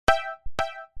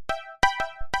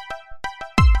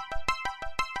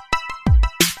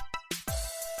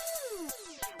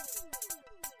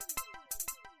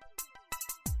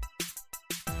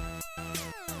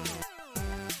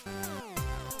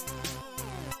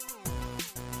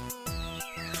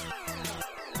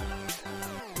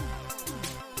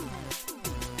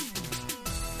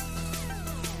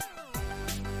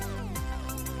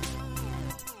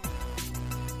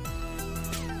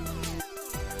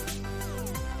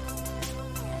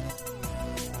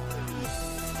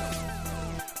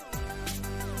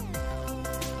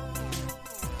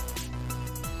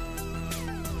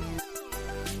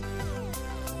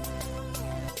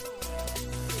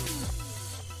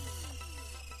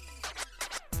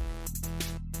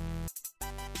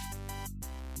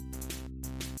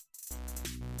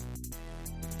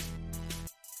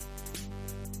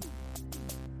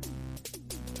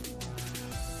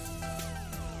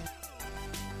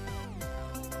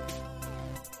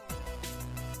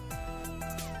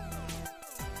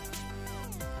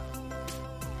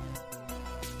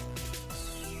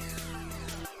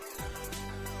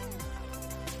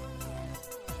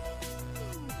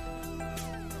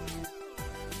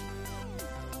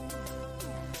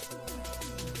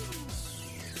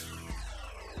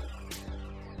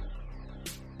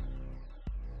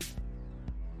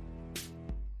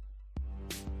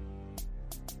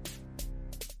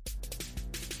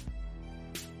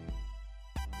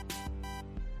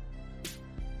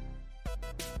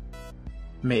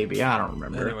Maybe, I don't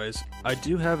remember. Anyways, I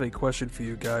do have a question for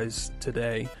you guys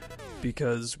today,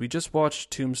 because we just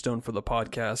watched Tombstone for the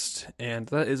podcast, and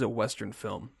that is a Western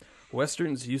film.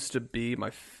 Westerns used to be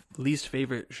my least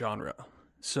favorite genre.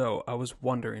 So I was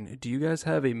wondering, do you guys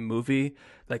have a movie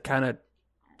that kind of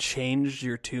changed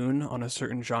your tune on a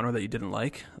certain genre that you didn't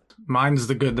like? Mine's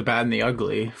The Good, the Bad, and the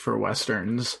Ugly for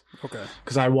Westerns. Okay.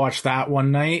 Because I watched that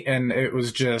one night, and it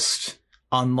was just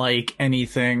unlike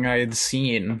anything I had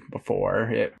seen before.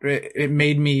 It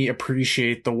made me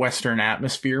appreciate the Western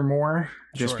atmosphere more,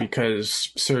 just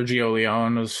because Sergio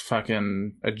Leone was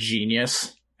fucking a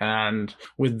genius. And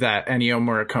with that Ennio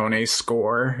Morricone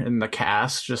score in the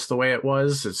cast, just the way it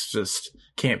was, it's just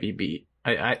can't be beat.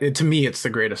 To me, it's the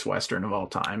greatest Western of all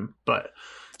time, but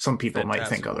some people might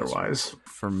think otherwise.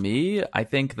 For me, I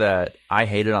think that I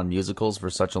hated on musicals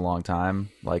for such a long time,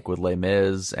 like with Les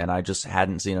Mis, and I just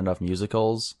hadn't seen enough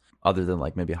musicals other than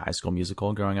like maybe High School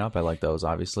Musical growing up. I like those,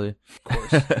 obviously. Of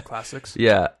course, classics.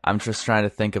 Yeah, I'm just trying to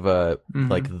think of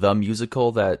like the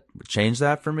musical that changed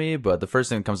that for me, but the first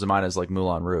thing that comes to mind is like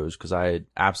Moulin Rouge, because I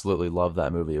absolutely loved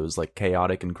that movie. It was like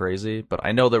chaotic and crazy, but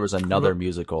I know there was another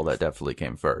musical that definitely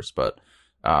came first, but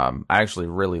I actually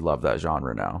really love that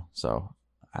genre now, so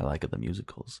I like the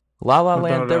musicals. La La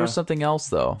Land, there was something else,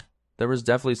 though. There was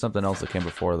definitely something else that came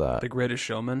before that. The Greatest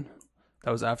Showman?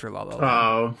 That was after La La Land.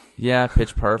 Oh. Yeah,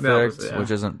 Pitch Perfect,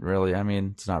 which isn't really, I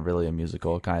mean, it's not really a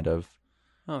musical, kind of.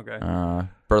 Okay.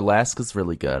 Burlesque is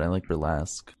really good. I like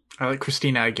Burlesque. I like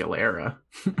Christina Aguilera.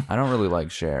 I don't really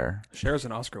like Cher. Cher's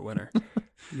an Oscar winner.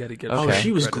 You got to give. Oh,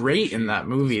 she was great in that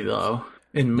movie, though.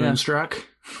 In Moonstruck.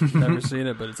 Never seen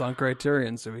it, but it's on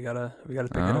Criterion, so we gotta pick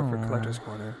it up for Collector's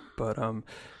Corner. But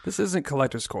this isn't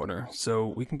Collector's Corner, so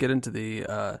we can get into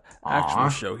the actual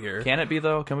show here. Can it be,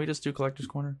 though? Can we just do Collector's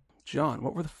Corner? John,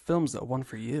 what were the films that won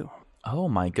for you? Oh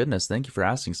my goodness, thank you for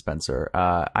asking, Spencer.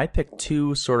 I picked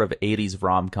two sort of 80s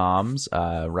rom-coms,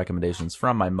 recommendations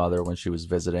from my mother when she was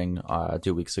visiting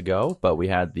 2 weeks ago, but we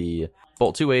had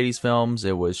both two 80s films.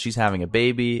 It was She's Having a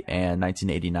Baby and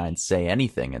 1989 Say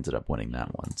Anything ended up winning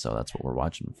that one, so that's what we're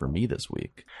watching for me this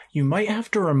week. You might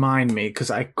have to remind me,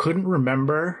 because I couldn't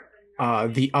remember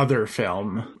the other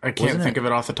film. I can't think of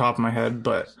it off the top of my head,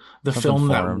 but the film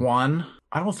that won,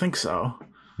 I don't think so.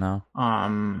 No.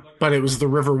 But it was The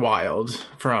River Wild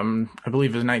from, I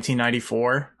believe it was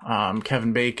 1994.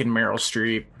 Kevin Bacon, Meryl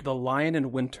Streep. The Lion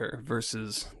in Winter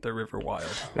versus The River Wild.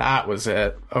 That was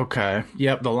it. Okay.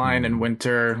 Yep, The Lion in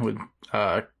Winter with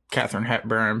Katharine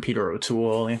Hepburn, Peter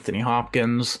O'Toole, Anthony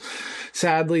Hopkins.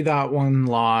 Sadly, that one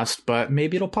lost, but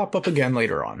maybe it'll pop up again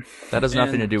later on. That has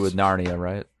nothing to do with Narnia,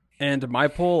 right? And my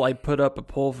poll, I put up a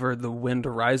poll for The Wind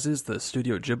Rises, the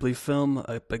Studio Ghibli film,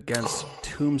 up against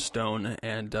Tombstone.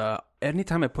 And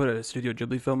anytime I put a Studio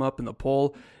Ghibli film up in the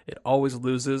poll, it always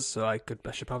loses. So I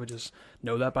should probably just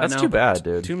know that by now. That's too bad,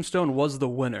 dude. Tombstone was the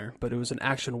winner, but it was an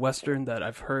action western that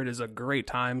I've heard is a great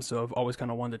time. So I've always kind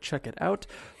of wanted to check it out.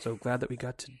 So glad that we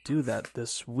got to do that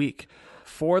this week.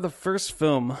 For the first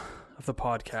film of the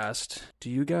podcast,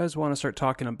 do you guys want to start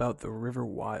talking about The River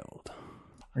Wild?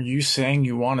 Are you saying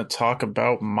you want to talk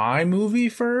about my movie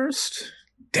first?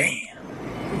 Damn.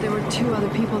 There were two other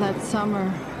people that summer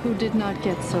who did not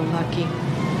get so lucky.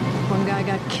 One guy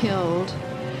got killed,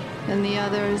 and the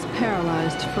other is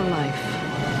paralyzed for life.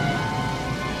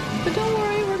 But don't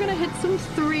worry, we're gonna hit some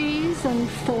 3s and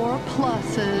 4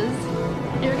 pluses.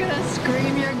 You're gonna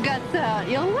scream your guts out.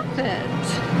 You'll love it.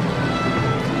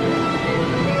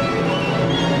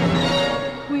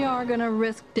 We are gonna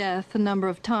risk death a number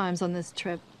of times on this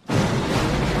trip.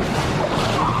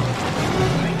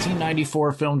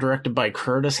 1994 film directed by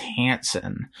Curtis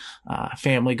Hanson.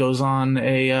 Family goes on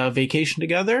a vacation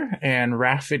together, and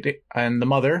the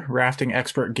mother, rafting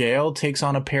expert Gail, takes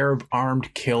on a pair of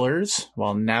armed killers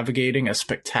while navigating a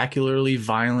spectacularly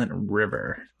violent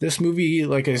river. This movie,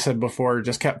 like I said before,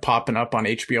 just kept popping up on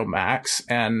HBO Max,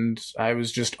 and I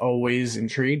was just always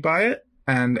intrigued by it.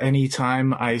 And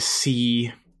anytime I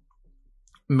see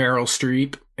Meryl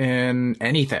Streep in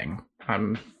anything,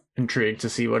 I'm intrigued to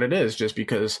see what it is, just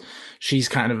because she's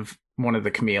kind of one of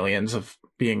the chameleons of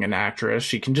being an actress.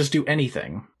 She can just do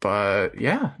anything. But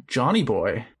yeah, Johnny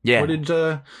Boy. Yeah.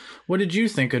 What did you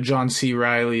think of John C.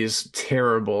 Reilly's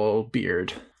terrible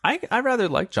beard? I rather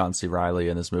liked John C. Reilly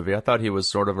in this movie. I thought he was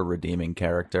sort of a redeeming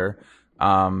character.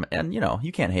 And, you know,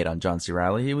 you can't hate on John C.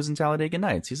 Reilly. He was in Talladega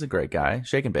Nights. He's a great guy.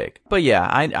 Shake and bake. But yeah,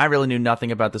 I really knew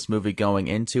nothing about this movie going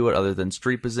into it other than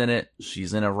Streep is in it.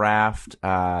 She's in a raft.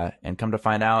 And come to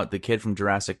find out, the kid from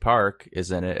Jurassic Park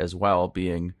is in it as well,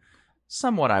 being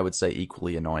somewhat, I would say,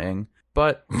 equally annoying.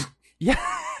 But yeah,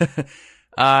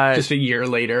 Just a year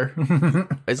later.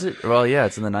 Is it? Well, yeah,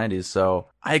 it's in the 90s, so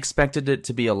I expected it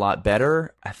to be a lot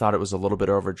better. I thought it was a little bit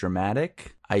over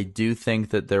dramatic. I do think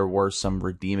that there were some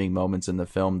redeeming moments in the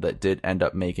film that did end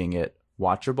up making it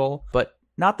watchable, but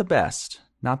not the best.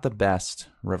 Not the best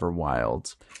River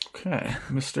Wild. Okay,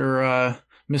 Mr.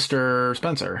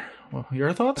 Spencer. Well,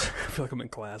 your thoughts? I feel like I'm in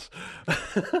class.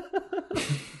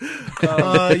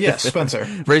 Yes, Spencer.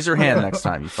 Raise your hand next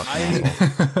time, you fucking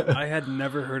asshole. I had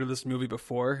never heard of this movie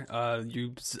before. I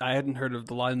hadn't heard of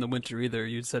The Lion in the Winter either.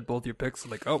 You said both your picks.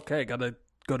 I'm like, okay, gotta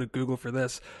go to Google for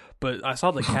this. But I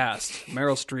saw the cast: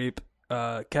 Meryl Streep,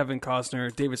 Kevin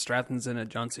Costner, David Strathairn's in it,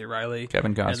 John C. Reilly,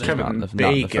 Kevin Costner, Kevin not in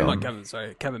Bacon. the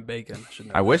film. Kevin Bacon.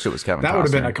 I wish it was Kevin That Costner. would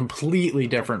have been a completely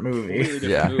different movie. Completely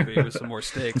different movie with some more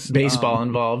stakes. Baseball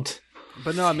involved.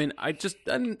 But no, I mean, I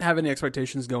didn't have any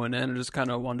expectations going in. I just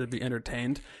kind of wanted to be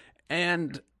entertained.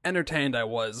 And entertained I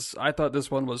was. I thought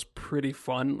this one was pretty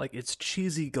fun. Like, it's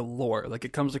cheesy galore. Like,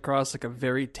 it comes across like a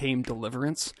very tame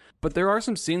Deliverance. But there are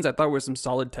some scenes I thought were some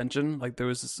solid tension. Like, there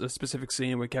was a specific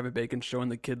scene where Kevin Bacon's showing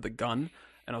the kid the gun.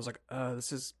 And I was like,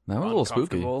 this is That was a little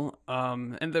spooky. uncomfortable.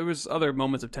 And there was other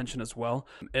moments of tension as well.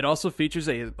 It also features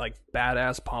a like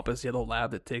badass pompous yellow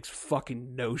lab that takes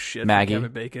fucking no shit Maggie. from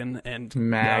Kevin Bacon and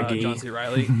Maggie. John C.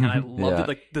 Reilly. And I loved Yeah. it.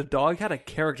 Like, the dog had a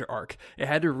character arc. It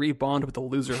had to rebond with the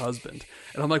loser husband.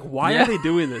 And I'm like, why are they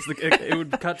doing this? Like, it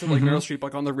would cut to like Meryl Streep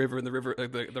like on the river, and the river,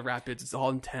 the rapids. It's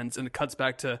all intense, and it cuts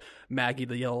back to Maggie,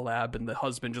 the yellow lab, and the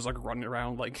husband just like running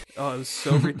around. Like, oh, it was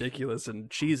so ridiculous and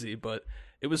cheesy, but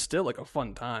it was still like a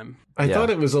fun time. I Yeah.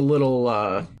 thought it was a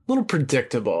little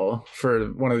predictable for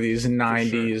one of these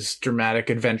 90s dramatic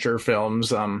adventure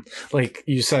films. Like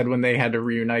you said, when they had to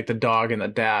reunite the dog and the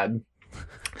dad,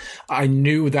 I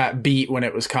knew that beat when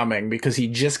it was coming because he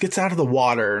just gets out of the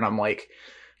water and I'm like,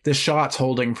 this shot's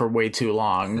holding for way too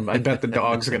long. I bet the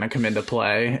dog's going to come into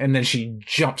play. And then she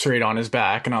jumps right on his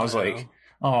back. And I was like,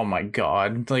 oh my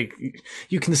God. Like,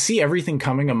 you can see everything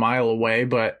coming a mile away,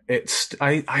 but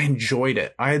I enjoyed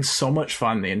it. I had so much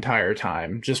fun the entire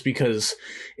time just because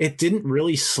it didn't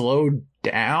really slow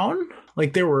down.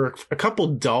 Like, there were a couple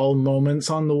dull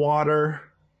moments on the water,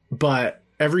 but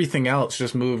everything else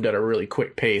just moved at a really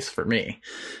quick pace for me.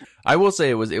 I will say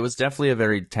it was definitely a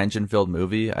very tension-filled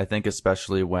movie. I think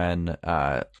especially when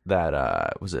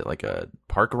was it like a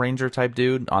park ranger type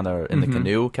dude in the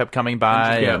canoe kept coming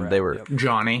by, and they were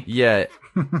Johnny. Yeah,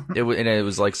 it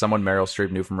was like someone Meryl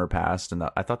Streep knew from her past, and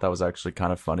I thought that was actually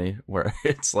kind of funny. Where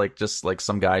it's like just like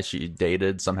some guy she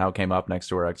dated somehow came up next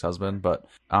to her ex-husband, but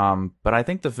I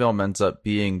think the film ends up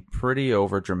being pretty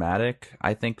over dramatic.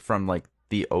 I think from like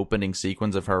the opening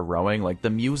sequence of her rowing, like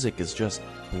the music is just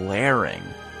blaring.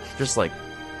 Just like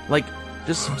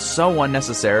just so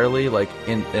unnecessarily, like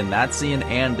in that scene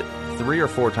and 3 or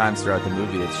 4 times throughout the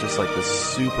movie, it's just like this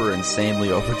super insanely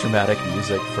overdramatic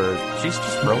music for she's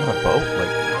just rowing a boat.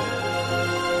 Like,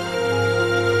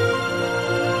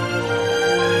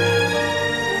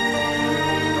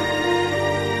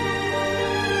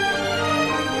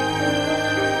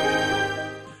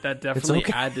 That definitely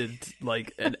okay. added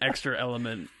like an extra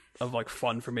element of like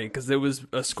fun for me because there was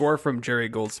a score from Jerry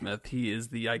Goldsmith. He is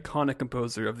the iconic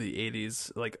composer of the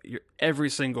 80s. Like every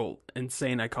single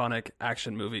insane iconic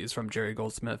action movie is from Jerry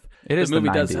Goldsmith. It is the movie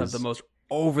the does 90s. have the most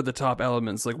over the top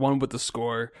elements, like one with the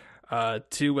score,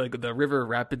 2 like the river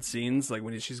rapid scenes, like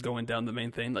when she's going down the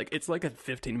main thing. Like it's like a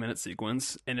 15-minute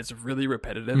sequence and it's really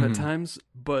repetitive at times,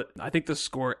 but I think the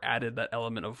score added that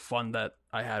element of fun that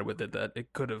I had with it that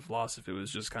it could have lost if it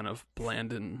was just kind of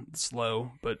bland and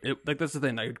slow. But like that's the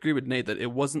thing, I agree with Nate that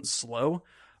it wasn't slow,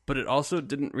 but it also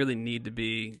didn't really need to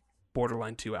be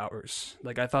borderline 2 hours.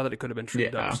 Like I thought that it could have been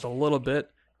trimmed up just a little bit,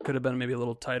 could have been maybe a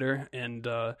little tighter, and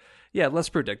less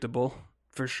predictable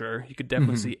for sure. You could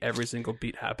definitely see every single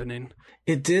beat happening.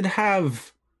 It did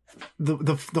have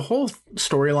the whole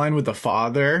storyline with the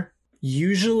father.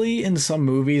 Usually in some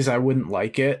movies I wouldn't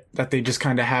like it that they just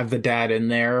kind of have the dad in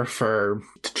there to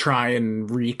try and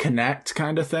reconnect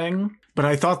kind of thing. But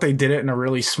I thought they did it in a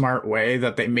really smart way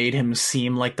that they made him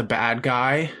seem like the bad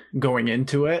guy going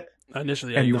into it.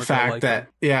 Initially, and the fact that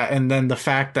and then the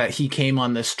fact that he came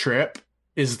on this trip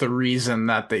is the reason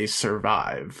that they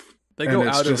survive. They go and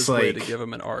it's out of just his way like- to give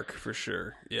him an arc for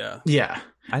sure. Yeah. Yeah.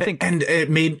 I think And it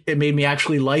made me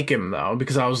actually like him though,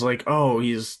 because I was like, oh,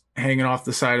 he's hanging off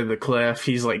the side of the cliff.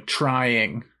 He's like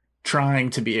trying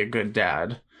to be a good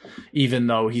dad, even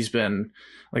though he's been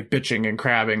like bitching and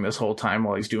crabbing this whole time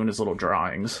while he's doing his little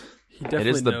drawings. He it definitely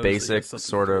is the knows that he basic has something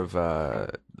sort to of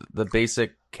the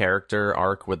basic character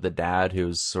arc with the dad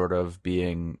who's sort of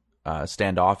being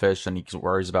standoffish and he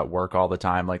worries about work all the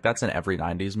time. Like that's in every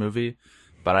 90s movie.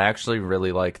 but I actually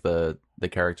really like the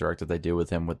character arc that they do with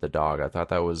him with the dog. I thought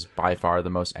that was by far the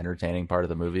most entertaining part of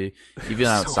the movie, even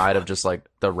outside of just like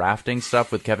the rafting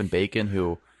stuff with Kevin Bacon,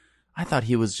 who I thought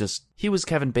he was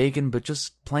Kevin Bacon, but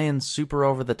just playing super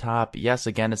over the top. Yes,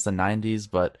 again, it's the 90s,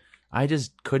 but I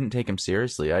just couldn't take him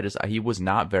seriously. He was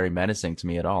not very menacing to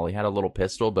me at all. He had a little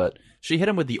pistol, but she hit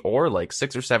him with the oar like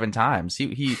 6 or 7 times.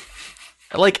 He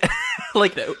like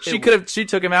she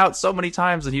took him out so many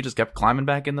times and he just kept climbing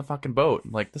back in the fucking boat.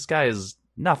 Like, this guy is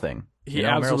nothing. He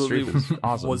absolutely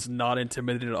was not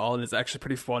intimidated at all, and it's actually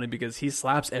pretty funny because he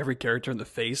slaps every character in the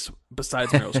face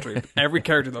besides Meryl Streep. Every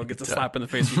character, though, gets a slap in the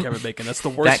face from Kevin Bacon. That's the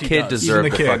worst That kid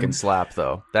deserved the fucking slap,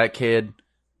 though. That kid...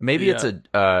 Maybe it's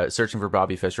a Searching for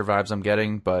Bobby Fischer vibes I'm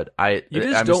getting, but I'm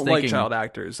don't like child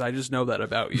actors. I just know that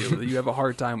about you. You have a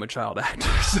hard time with child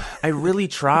actors. I really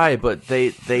try, but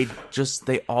they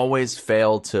always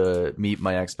fail to meet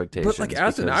my expectations. But like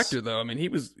as an actor, though, I mean,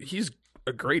 he's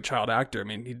a great child actor. I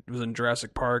mean, he was in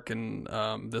Jurassic Park and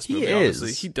this movie.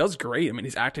 Obviously, he does great. I mean,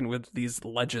 he's acting with these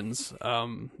legends,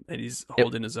 and he's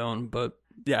holding his own. But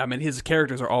yeah, I mean, his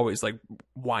characters are always like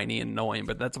whiny and annoying,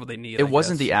 but that's what they need. It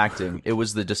wasn't the acting; it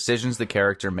was the decisions the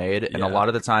character made, and a lot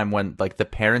of the time when like the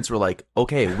parents were like,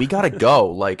 "Okay, we gotta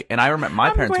go," like, and I remember my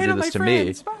parents would do this to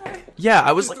me. Bye. Yeah,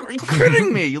 I was like, "Are you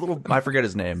kidding me, you little?" I forget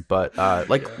his name, but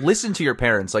listen to your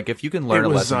parents. Like, if you can learn a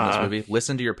lesson in this movie,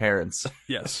 listen to your parents.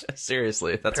 Yes,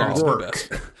 seriously, that's parents all.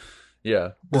 Rourke.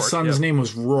 Yeah, the son's name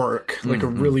was Rourke, like a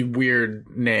really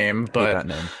weird name, but I hate that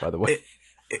name, by the way.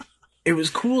 It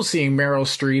was cool seeing Meryl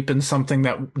Streep in something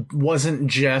that wasn't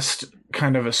just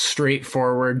kind of a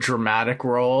straightforward dramatic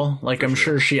role. Like, I'm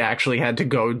sure she actually had to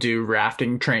go do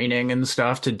rafting training and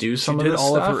stuff to do some of this stuff.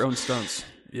 She did all of her own stunts.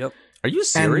 Yep. Are you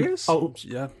serious?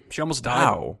 Yeah. She almost died.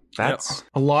 Wow. That's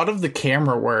a lot of the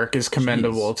camera work is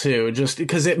commendable too, just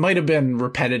because it might have been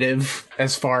repetitive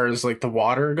as far as like the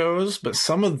water goes, but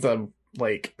some of the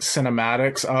like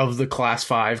cinematics of the Class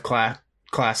 5,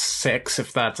 Class 6,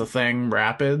 if that's a thing,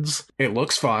 rapids, it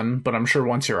looks fun, but I'm sure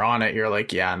once you're on it, you're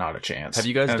like, yeah, not a chance. Have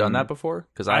you guys done that before?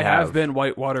 Because I have been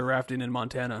whitewater rafting in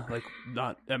Montana.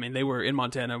 They were in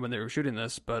Montana when they were shooting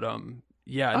this, but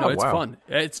it's fun.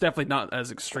 It's definitely not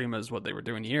as extreme as what they were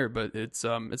doing here, but it's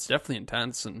definitely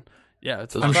intense, and yeah,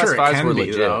 it's. I'm sure it can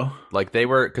be, though. Like they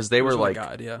were like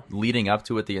leading up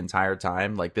to it the entire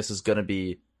time. Like, this is gonna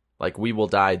be. Like, we will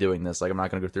die doing this. Like, I'm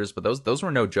not going to go through this, but those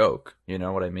were no joke. You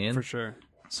know what I mean? For sure.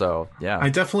 So, yeah. I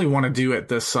definitely want to do it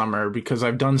this summer because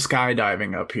I've done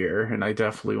skydiving up here, and I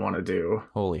definitely want to do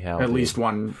at least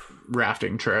one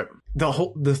rafting trip. The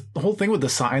whole thing with the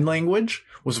sign language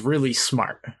was really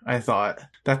smart. I thought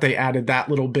that they added that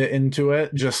little bit into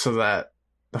it just so that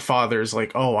the father's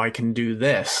like, oh, I can do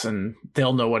this, and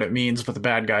they'll know what it means, but the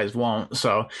bad guys won't.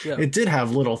 So it did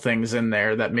have little things in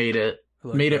there that made it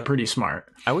pretty smart.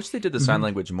 I wish they did the sign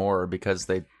language more because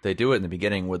they do it in the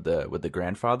beginning with the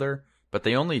grandfather, but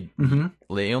they only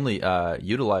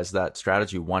utilize that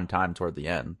strategy one time toward the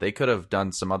end. They could have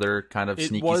done some other kind of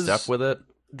sneaky stuff with it.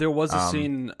 There was a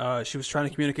scene she was trying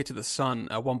to communicate to the son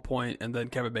at one point, and then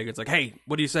Kevin Bacon's like, "Hey,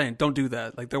 what are you saying? Don't do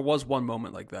that." Like, there was one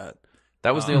moment like that.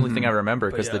 That was the only thing I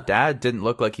remember, because the dad didn't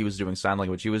look like he was doing sign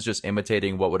language. He was just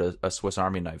imitating what would a Swiss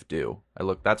Army knife do.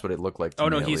 That's what it looked like to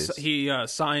me, he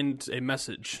signed a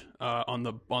message on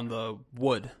the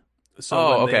wood. So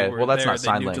okay. Well, that's not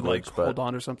sign language, but hold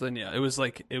on or something. Yeah, it was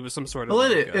some sort of.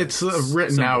 Well, it's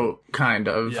written out kind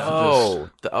of. Yeah.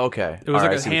 Okay. It was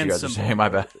like a hand symbol. Saying. My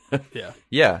bad.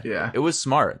 Yeah. It was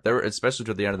smart. There, especially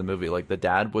toward the end of the movie, like the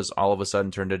dad was all of a sudden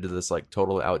turned into this like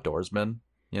total outdoorsman.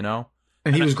 You know.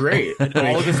 And he was great. And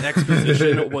all of his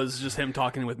exposition was just him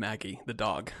talking with Maggie, the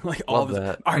dog. Like all of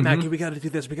that. All right, Maggie, we got to do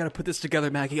this. We got to put this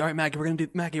together, Maggie. All right, Maggie, we're gonna do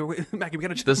Maggie. Maggie, we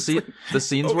got to. The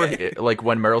scenes where like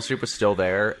when Meryl Streep was still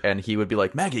there, and he would be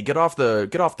like, Maggie, get off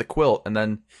the quilt, and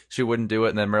then she wouldn't do it,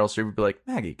 and then Meryl Streep would be like,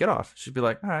 Maggie, get off. She'd be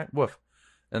like, all right, woof,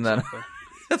 and then.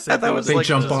 That was like,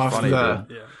 jump off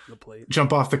the plate.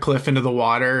 Jump off the cliff into the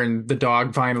water, and the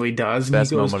dog finally does. And best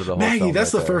he goes, moment of the whole Maggie, film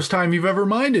that's right the there. first time you've ever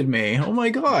minded me. Oh my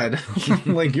god,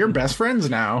 like you're best friends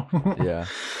now.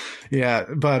 Yeah.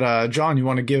 But John, you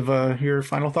want to give your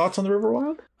final thoughts on the River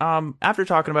Wild? After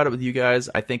talking about it with you guys,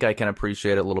 I think I can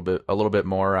appreciate it a little bit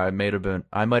more. I might have been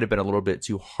a little bit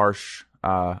too harsh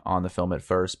on the film at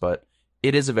first, but.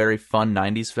 It is a very fun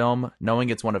 90s film. Knowing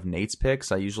it's one of Nate's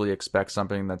picks, I usually expect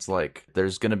something that's like,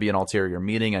 there's going to be an ulterior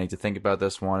meaning. I need to think about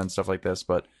this one and stuff like this.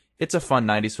 But it's a fun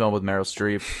 90s film with Meryl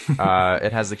Streep.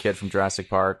 It has the kid from Jurassic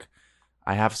Park.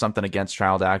 I have something against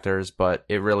child actors, but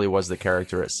it really was the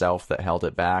character itself that held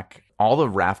it back. All the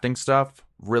rafting stuff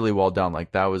really well done.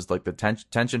 Like that was like the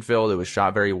tension filled. It was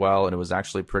shot very well, and it was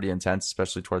actually pretty intense,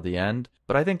 especially toward the end.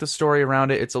 But I think the story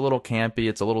around it's a little campy,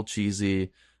 it's a little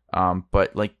cheesy.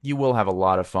 But like you will have a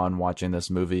lot of fun watching this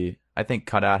movie. I think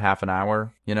cut out half an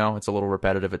hour. It's a little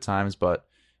repetitive at times, but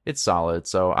it's solid.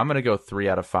 So I'm gonna go 3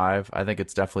 out of 5. I think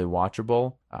it's definitely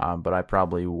watchable. But I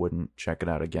probably wouldn't check it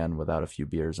out again without a few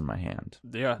beers in my hand.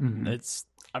 Yeah,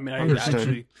 I Understood.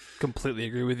 actually completely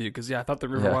agree with you because I thought the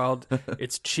River Wild,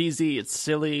 it's cheesy, it's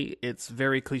silly, it's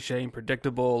very cliche and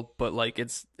predictable, but like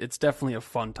it's definitely a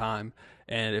fun time,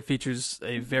 and it features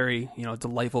a very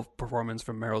delightful performance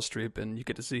from Meryl Streep, and you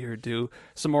get to see her do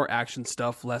some more action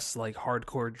stuff, less like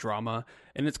hardcore drama,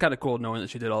 and it's kind of cool knowing that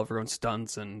she did all of her own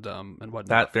stunts and whatnot.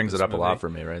 That brings it up movie. a lot for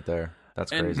me right there.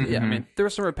 That's crazy. Yeah, I mean, there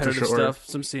was some repetitive sure. stuff,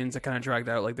 some scenes that kind of dragged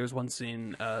out. Like, there was one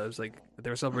scene, it was like they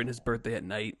were celebrating his birthday at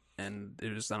night, and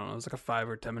it was, I don't know, it was like a 5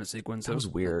 or 10 minute sequence. That was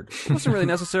weird. It wasn't really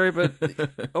necessary, but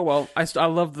oh well. I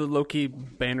love the low-key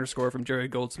banner score from Jerry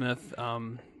Goldsmith.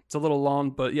 It's a little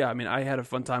long, but yeah, I mean, I had a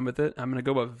fun time with it. I'm going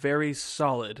to go a very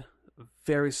solid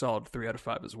 3 out of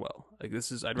 5 as well. Like,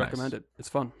 I'd recommend it. It's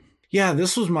fun. Yeah,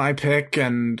 this was my pick,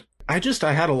 and I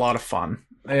had a lot of fun.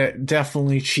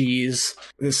 Definitely cheese.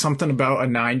 There's something about a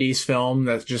 90s film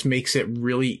that just makes it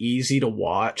really easy to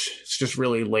watch. It's just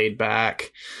really laid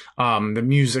back. The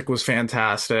music was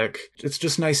fantastic. It's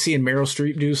just nice seeing Meryl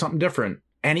Streep do something different.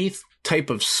 Any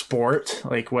type of sport,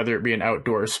 like whether it be an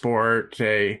outdoor sport,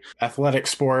 a athletic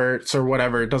sports or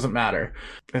whatever, it doesn't matter.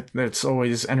 It's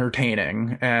always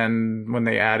entertaining. And when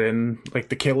they add in like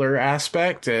the killer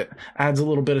aspect, it adds a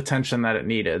little bit of tension that it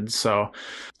needed. So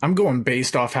I'm going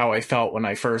based off how I felt when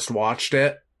I first watched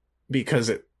it because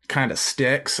it kind of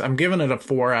sticks. I'm giving it a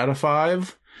 4 out of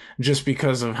 5 just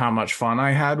because of how much fun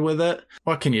I had with it.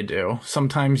 What can you do?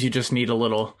 Sometimes you just need a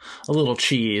little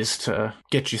cheese to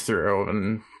get you through,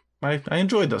 and I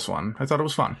enjoyed this one. I thought it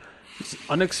was fun. It's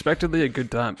unexpectedly a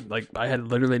good time. Like, I had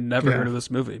literally never heard of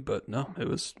this movie, but no, it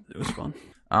was fun.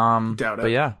 Doubt it.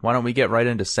 But yeah, why don't we get right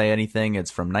into Say Anything? It's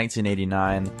from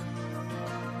 1989.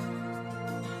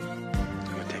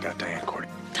 I'm gonna take out Diane Court.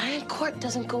 Diane Court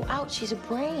doesn't go out. She's a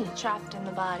brain. Trapped in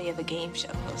the body of a game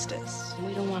show hostess.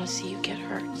 We don't want to see you get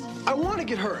hurt. I want to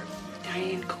get hurt.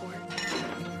 Diane Court.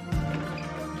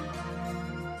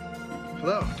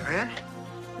 Hello, Diane.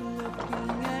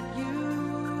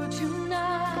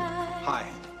 Hi,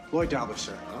 Lloyd Dobler,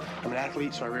 sir. I'm an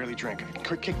athlete, so I rarely drink.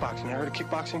 Kickboxing. I heard of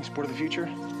kickboxing, sport of the future.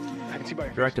 I can see by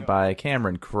your Directed by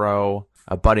Cameron Crowe,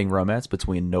 a budding romance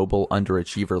between noble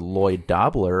underachiever Lloyd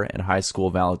Dobler and high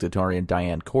school valedictorian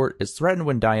Diane Court is threatened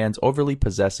when Diane's overly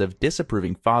possessive,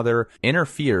 disapproving father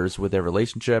interferes with their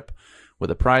relationship. With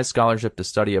a prize scholarship to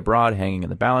study abroad hanging in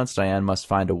the balance, Diane must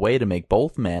find a way to make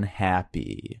both men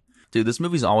happy. Dude, this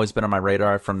movie's always been on my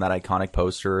radar from that iconic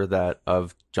poster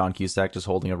of John Cusack just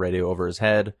holding a radio over his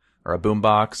head or a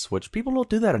boombox, which people don't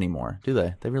do that anymore, do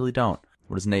they? They really don't.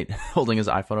 What is Nate holding his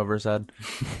iPhone over his head?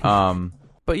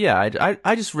 But yeah,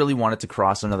 I just really wanted to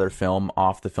cross another film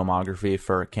off the filmography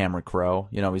for Cameron Crowe.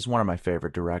 He's one of my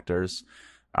favorite directors.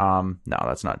 No,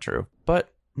 that's not true.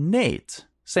 But Nate,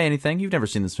 Say Anything. You've never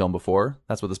seen this film before.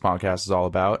 That's what this podcast is all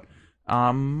about.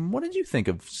 What did you think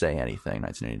of Say Anything,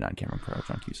 1989, Cameron Crowe,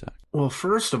 John Cusack? Well,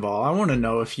 first of all, I want to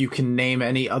know if you can name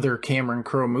any other Cameron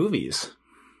Crowe movies.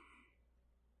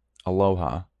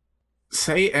 Aloha.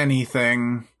 Say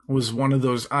Anything was one of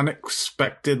those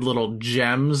unexpected little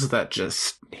gems that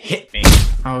just hit me.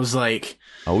 I was like,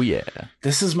 oh yeah,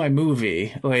 this is my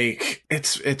movie. Like,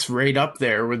 it's right up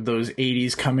there with those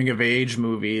 80s coming of age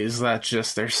movies that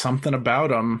just, there's something about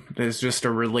them. There's just a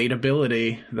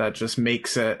relatability that just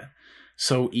makes it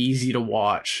so easy to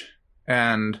watch.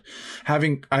 And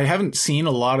I haven't seen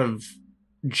a lot of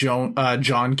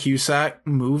John Cusack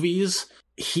movies.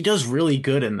 He does really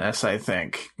good in this, I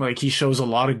think. Like, he shows a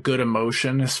lot of good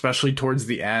emotion, especially towards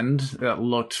the end, that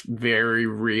looked very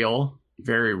real,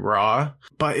 very raw.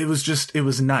 But it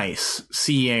was nice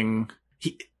seeing,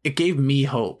 it gave me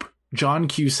hope. John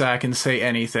Cusack and Say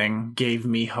Anything gave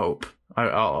me hope.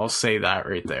 I'll say that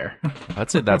right there.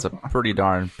 That's it. That's a pretty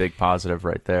darn big positive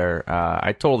right there.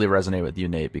 I totally resonate with you,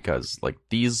 Nate, because like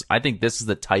I think this is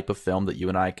the type of film that you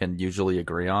and I can usually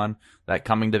agree on. That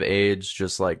coming to age,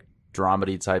 just like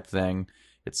dramedy type thing.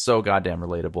 It's so goddamn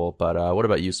relatable. But what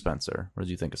about you, Spencer? What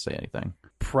did you think of Say Anything?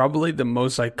 Probably the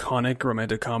most iconic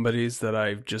romantic comedies that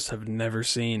I just have never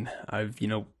seen. That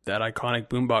iconic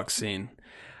boombox scene.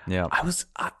 Yeah.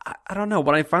 I don't know.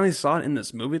 When I finally saw it in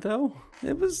this movie, though,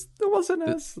 it wasn't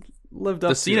as lived up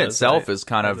The to scene as itself I- is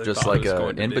kind as of I just thought it like was a going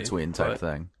to be, in-between type but-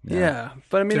 thing. Yeah,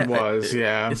 but I mean, It was,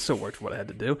 yeah. it still worked for what I had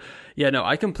to do. Yeah, no,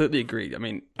 I completely agree. I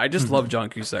mean, I just love John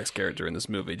Cusack's character in this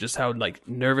movie. Just how like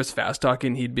nervous, fast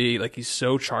talking he'd be. Like he's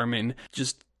so charming.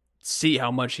 Just see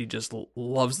how much he just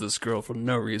loves this girl for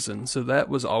no reason. So that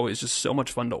was always just so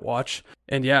much fun to watch.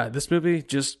 And yeah, this movie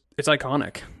just it's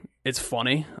iconic. It's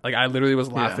funny. Like I literally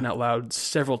was laughing out loud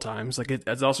several times. Like it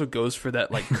also goes for that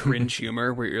like cringe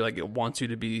humor where you're like it wants you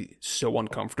to be so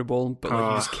uncomfortable, but like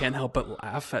you just can't help but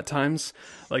laugh at times.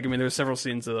 Like I mean, there's several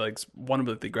scenes of like one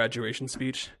of the graduation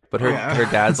speech. But her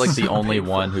dad's like the only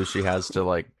one who she has to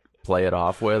like play it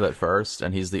off with at first,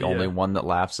 and he's the only one that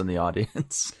laughs in the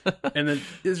audience. And then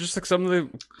it's just like some of the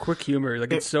quick humor.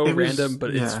 Like it's so it was- random, but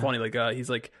it's yeah. funny. Like he's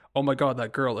like, "Oh my god,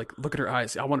 that girl! Like look at her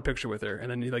eyes. I want a picture with her."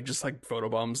 And then he like just like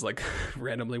photobombs like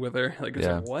randomly with her. Like it's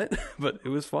like what? But it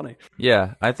was funny.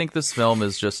 Yeah, I think this film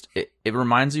is just it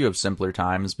reminds you of simpler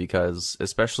times because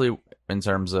especially in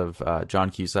terms of John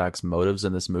Cusack's motives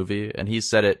in this movie, and he's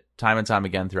said it time and time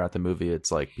again throughout the movie.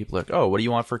 It's like people are like, "Oh, what do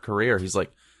you want for a career?" He's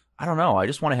like, "I don't know. I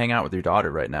just want to hang out with your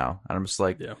daughter right now." And I'm just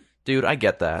like, dude, I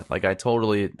get that. Like, I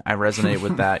resonate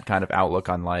with that kind of outlook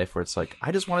on life where it's like,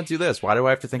 I just want to do this. Why do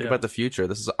I have to think about the future?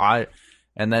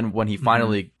 And then when he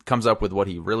finally comes up with what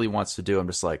he really wants to do, I'm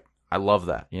just like, I love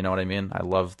that. You know what I mean? I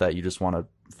love that you just want to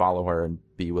follow her and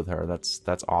be with her. That's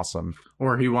awesome.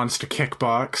 Or he wants to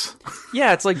kickbox.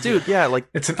 Yeah, it's like, dude, yeah, like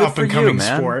It's an good up for and you, coming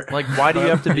man. sport. Like, why do you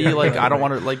have to be like? I don't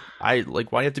want to why do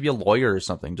you have to be a lawyer or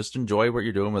something? Just enjoy what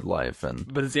you're doing with life. And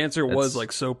But his answer was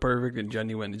like so perfect and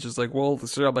genuine. It's just like, well,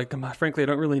 so I'm like, frankly, I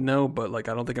don't really know, but like,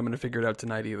 I don't think I'm gonna figure it out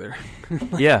tonight either.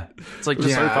 yeah, it's like just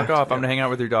Yeah. fuck off. I'm gonna hang out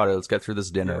with your daughter. Let's get through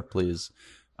this dinner, please.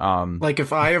 Like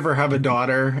if I ever have a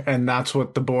daughter and that's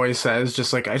what the boy says,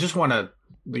 just like I just want to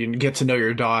get to know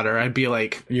your daughter, I'd be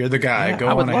like, you're the guy. Yeah, Go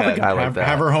I would on love a ahead. guy like that.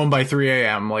 Have her home by 3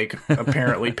 a.m. Like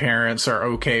apparently parents are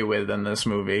okay with in this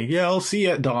movie. Yeah, I'll see you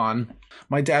at dawn.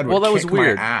 My dad would that was kick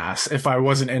weird. my ass if I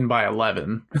wasn't in by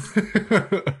 11.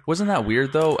 Wasn't that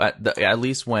weird though? At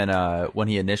least when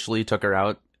he initially took her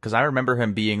out, because I remember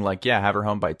him being like, yeah, have her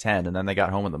home by 10, and then they got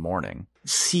home in the morning.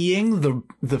 Seeing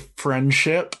the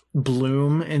friendship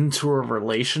bloom into a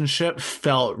relationship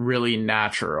felt really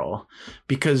natural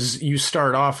because you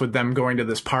start off with them going to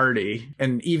this party,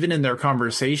 and even in their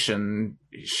conversation,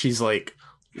 she's like,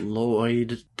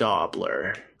 Lloyd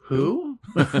Dobler. Who?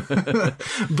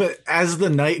 But as the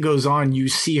night goes on, you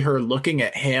see her looking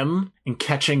at him and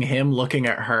catching him looking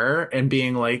at her and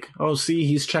being like, oh, see,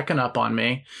 he's checking up on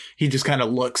me. He just kind of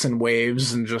looks and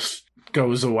waves and just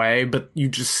goes away. But you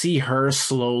just see her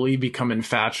slowly become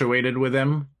infatuated with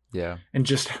him. Yeah. And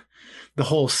just the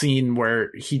whole scene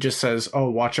where he just says, oh,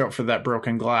 watch out for that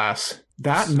broken glass.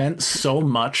 That meant so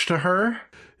much to her.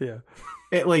 Yeah.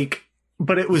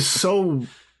 But it was so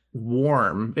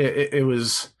warm. It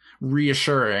was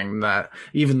reassuring that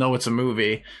even though it's a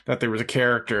movie, that there was a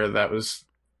character that was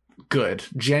good,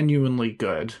 genuinely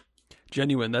good.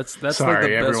 Genuine. That's Sorry, like the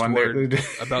best everyone. word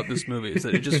about this movie is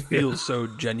that it just feels so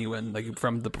genuine. Like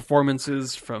from the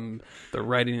performances, from the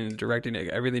writing and directing, like,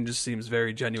 everything just seems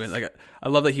very genuine. Like I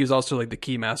love that he was also like the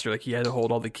key master. Like he had to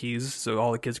hold all the keys so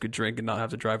all the kids could drink and not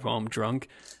have to drive home drunk.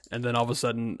 And then all of a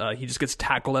sudden, he just gets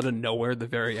tackled out of nowhere at the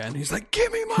very end. He's like,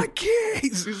 "Give me my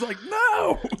keys!" He's like,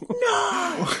 "No,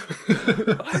 no,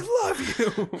 I love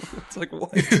you." It's like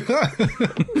what?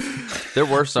 There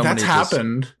were so That's many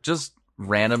happened. Just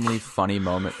randomly funny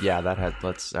moment. Yeah,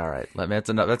 that's all right.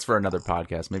 That's for another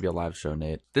podcast, maybe a live show,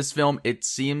 Nate. This film, it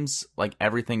seems like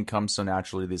everything comes so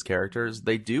naturally to these characters.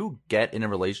 They do get in a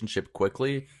relationship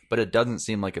quickly, but it doesn't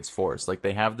seem like it's forced. Like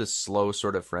they have this slow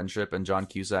sort of friendship, and John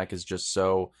Cusack is just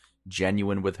so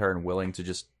genuine with her and willing to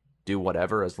just do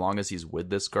whatever as long as he's with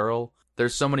this girl.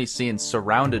 There's so many scenes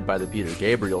surrounded by the Peter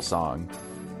Gabriel song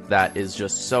that is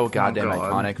just so goddamn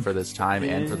iconic for this time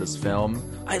and for this film.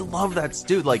 I love that,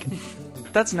 dude. Like,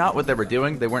 that's not what they were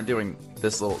doing. They weren't doing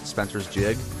this little Spencer's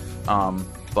Jig.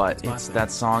 But that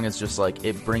song is just like,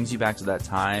 it brings you back to that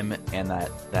time and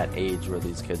that age where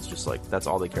these kids just like, that's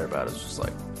all they care about is just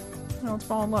like, let's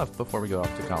fall in love before we go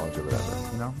off to college or whatever.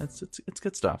 You know, it's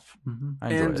good stuff. Mm-hmm. I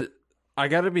enjoy it. I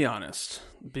gotta be honest,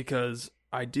 because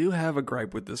I do have a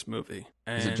gripe with this movie.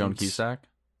 And is it Joan Cusack?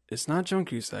 It's not Joan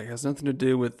Cusack. It has nothing to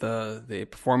do with the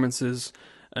performances.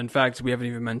 In fact, we haven't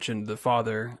even mentioned the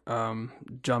father, John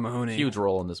Mahoney. Huge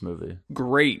role in this movie.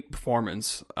 Great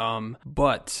performance.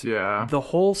 But Yeah. the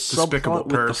whole Despicable subplot with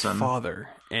the person. father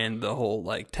and the whole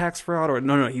like tax fraud, or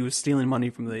no, he was stealing money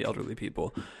from the elderly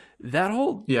people. That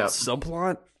whole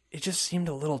subplot, it just seemed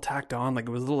a little tacked on. Like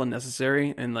it was a little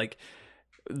unnecessary, and like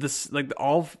this, like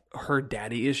all of her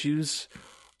daddy issues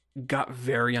got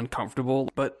very uncomfortable.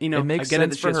 But you know, It makes I get sense it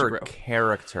that for she has to her grow.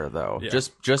 character, though. Yeah.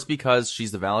 Just because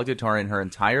she's the valedictorian her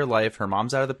entire life, her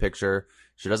mom's out of the picture.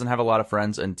 She doesn't have a lot of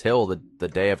friends until the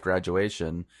day of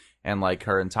graduation, and like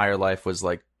her entire life was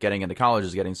like getting into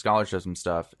colleges, getting scholarships and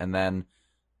stuff, and then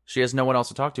she has no one else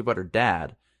to talk to but her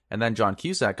dad. And then John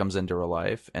Cusack comes into her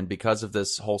life, and because of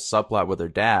this whole subplot with her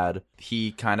dad,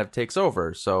 he kind of takes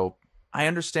over. So I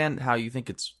understand how you think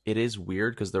it is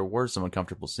weird because there were some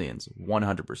uncomfortable scenes,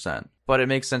 100%. But it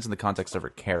makes sense in the context of her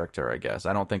character, I guess.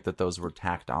 I don't think that those were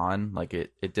tacked on. Like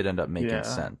it did end up making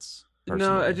sense.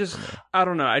 No, I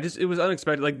don't know. It was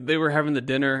unexpected. Like they were having the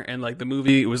dinner and like the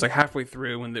movie, it was like halfway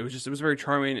through and it was very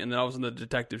charming. And then all of a sudden the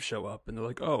detectives show up and they're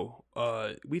like, "Oh,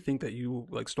 we think that you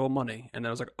like stole money." And I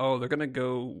was like, "Oh, they're gonna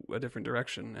go a different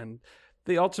direction." And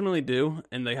they ultimately do,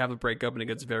 and they have a breakup, and it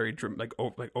gets very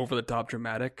over the top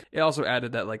dramatic. It also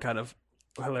added that like kind of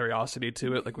hilariosity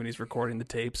to it, like when he's recording the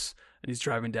tapes and he's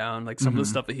driving down. Like some of the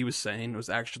stuff that he was saying was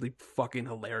actually fucking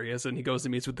hilarious, and he goes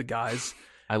and meets with the guys.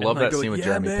 I love that scene with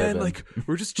Jeremy Piven. Like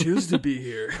we're just choosing to be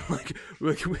here. like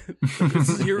this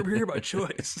is here, we're here by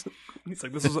choice. He's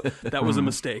like, that was a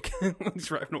mistake. He's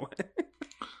driving away.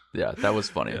 Yeah, that was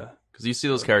funny. Yeah. Because you see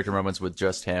those character moments with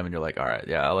just him, and you're like, all right,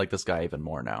 yeah, I like this guy even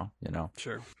more now, you know?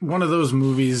 Sure. One of those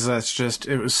movies that's just,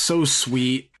 it was so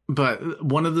sweet, but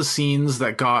one of the scenes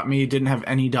that got me didn't have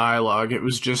any dialogue. It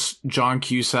was just John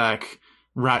Cusack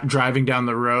driving down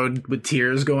the road with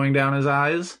tears going down his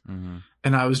eyes. Mm-hmm.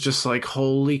 And I was just like,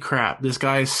 holy crap, this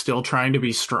guy is still trying to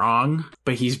be strong,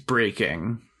 but he's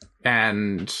breaking.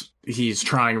 And he's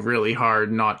trying really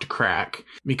hard not to crack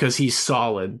because he's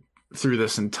solid through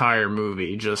this entire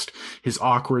movie. Just his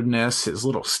awkwardness, his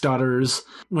little stutters.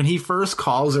 When he first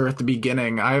calls her at the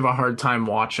beginning, I have a hard time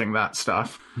watching that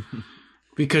stuff.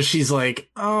 Because she's like,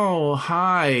 "Oh,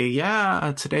 hi,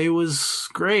 yeah, today was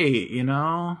great, you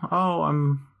know? Oh,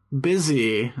 I'm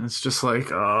busy." It's just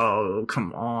like, oh,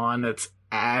 come on, it's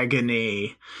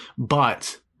agony.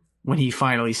 But when he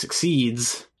finally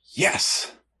succeeds,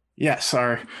 yes,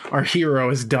 our hero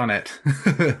has done it.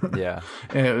 Yeah.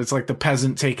 And it's like the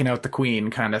peasant taking out the queen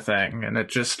kind of thing. And it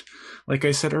just, like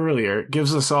I said earlier, it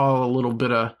gives us all a little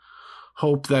bit of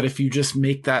hope that if you just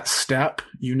make that step,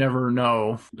 you never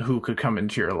know who could come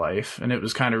into your life. And it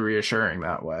was kind of reassuring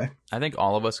that way. I think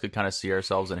all of us could kind of see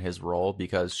ourselves in his role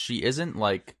because she isn't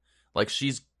like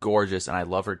she's gorgeous and I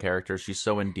love her character. She's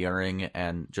so endearing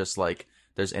and just like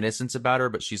there's innocence about her,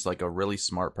 but she's like a really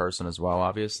smart person as well,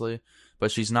 obviously.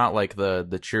 But she's not like the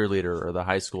cheerleader or the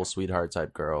high school sweetheart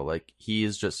type girl. Like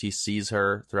he sees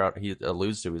her throughout. He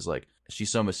alludes to, he's like,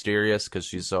 she's so mysterious because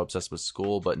she's so obsessed with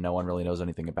school, but no one really knows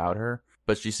anything about her.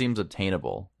 But she seems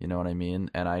obtainable, you know what I mean?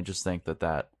 And I just think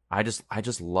that I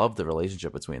just love the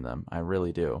relationship between them. I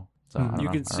really do. So you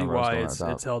can see why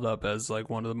it's held up as like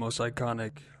one of the most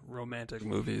iconic romantic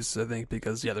movies, I think,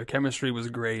 because their chemistry was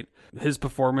great. His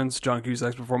performance, John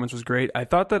Cusack's performance, was great. I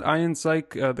thought that Ian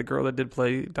Syke, the girl that did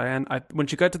play Diane, when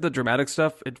she got to the dramatic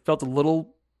stuff, it felt a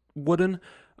little wooden.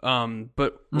 But I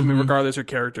mean, regardless, her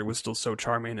character was still so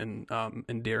charming and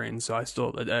endearing. So I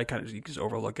kind of just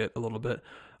overlook it a little bit.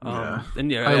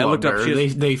 And I looked up.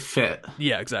 They fit.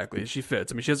 Yeah, exactly. She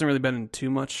fits. I mean, she hasn't really been in too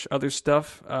much other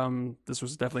stuff. This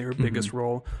was definitely her biggest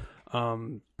role.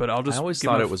 But I'll just. I always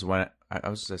thought it was when I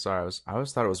always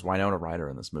thought it was Winona Ryder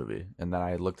in this movie, and then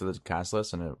I looked at the cast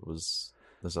list and it was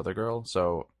this other girl.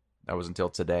 So that was until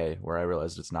today where I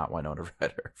realized it's not Winona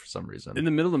Ryder for some reason. In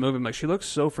the middle of the movie, I'm like, she looks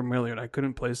so familiar, and I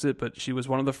couldn't place it, but she was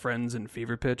one of the friends in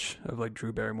Fever Pitch of like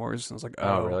Drew Barrymore's. And I was like,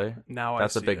 oh, really? Now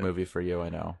that's I see a big it. movie for you, I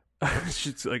know.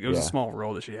 She's like, it was a small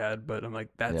role that she had, but I'm like,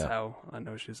 that's how I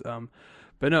know she's.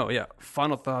 But no, yeah.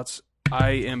 Final thoughts.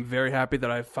 I am very happy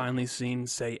that I've finally seen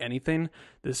Say Anything.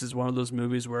 This is one of those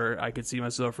movies where I could see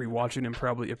myself rewatching and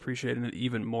probably appreciating it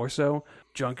even more so.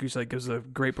 John Cusack gives a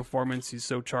great performance. He's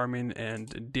so charming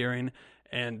and endearing.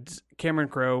 And Cameron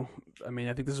Crowe, I mean,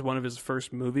 I think this is one of his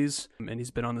first movies, and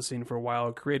he's been on the scene for a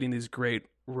while, creating these great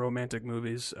romantic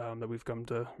movies that we've come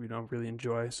to, really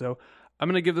enjoy. So I'm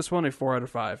going to give this one a 4 out of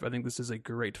 5. I think this is a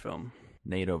great film.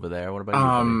 Nate over there, what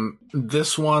about you?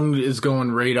 This one is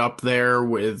going right up there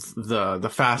with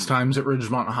the Fast Times at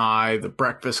Ridgemont High, the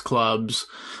Breakfast Clubs,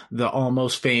 the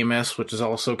Almost Famous, which is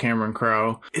also Cameron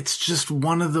Crowe. It's just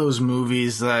one of those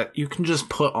movies that you can just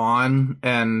put on,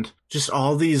 and just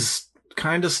all these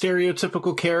kind of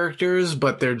stereotypical characters,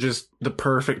 but they're just the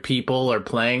perfect people are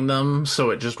playing them, so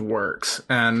it just works.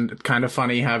 And it's kind of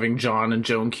funny having John and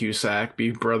Joan Cusack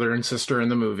be brother and sister in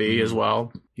the movie as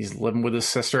well. He's living with his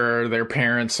sister. Their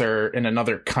parents are in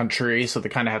another country, so they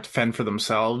kind of have to fend for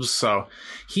themselves. So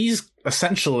he's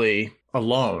essentially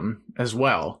alone as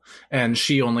well. And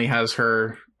she only has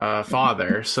her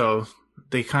father, so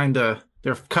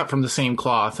they're cut from the same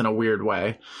cloth in a weird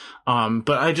way. But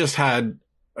I just had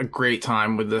a great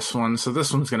time with this one, so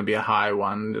this one's going to be a high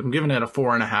one. I'm giving it a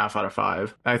 4.5 out of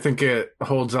 5. I think it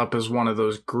holds up as one of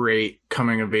those great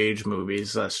coming of age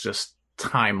movies that's just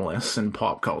timeless in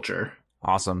pop culture.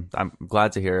 Awesome. I'm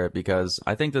glad to hear it, because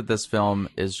I think that this film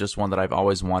is just one that I've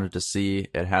always wanted to see.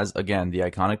 It has, again, the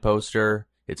iconic poster.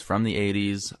 It's from the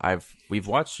 80s. We've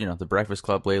watched, The Breakfast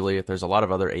Club lately. There's a lot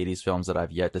of other 80s films that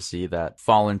I've yet to see that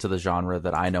fall into the genre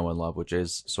that I know and love, which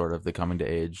is sort of the coming to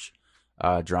age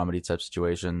dramedy type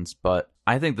situations. But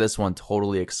I think this one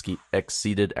totally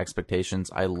exceeded expectations.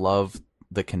 I love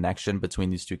the connection between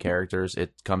these two characters.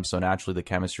 It comes so naturally. The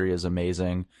chemistry is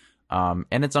amazing. And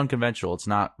it's unconventional. It's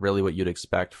not really what you'd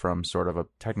expect from sort of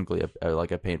technically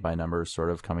a paint by numbers sort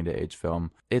of coming to age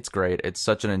film. It's great. It's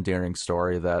such an endearing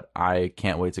story that I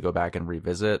can't wait to go back and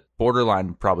revisit.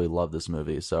 Borderline probably love this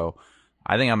movie, so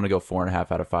I think I'm going to go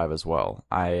 4.5 out of 5 as well.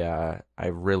 I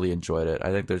really enjoyed it.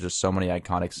 I think there's just so many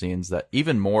iconic scenes, that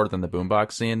even more than the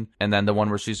boombox scene, and then the one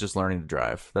where she's just learning to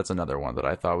drive. That's another one that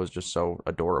I thought was just so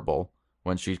adorable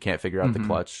when she can't figure out the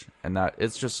clutch, and that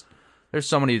it's just. There's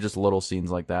so many just little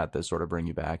scenes like that sort of bring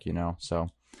you back, So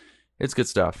it's good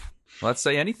stuff. Let's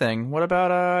say anything. What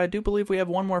about, I do believe we have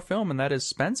one more film, and that is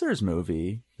Spencer's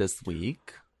movie this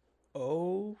week.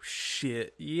 Oh,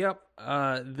 shit. Yep.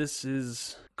 This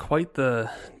is quite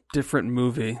the different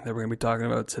movie that we're going to be talking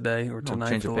about today or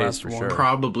tonight. Change for of the pace last for one. sure.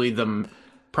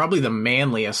 Probably the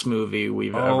manliest movie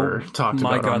we've ever talked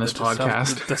about on this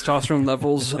podcast. The testosterone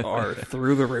levels are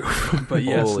through the roof. But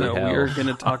yes, Holy hell. we are going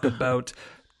to talk about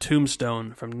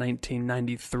Tombstone from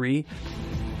 1993.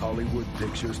 Hollywood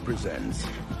Pictures presents.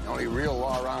 The only real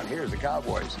law around here is the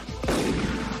Cowboys.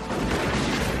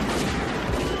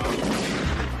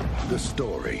 The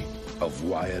story of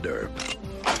Wyatt Earp.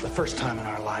 The first time in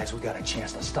our lives we got a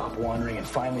chance to stop wandering and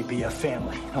finally be a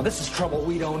family. Now this is trouble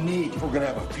we don't need. If we're gonna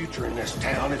have a future in this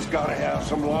town, it's gotta have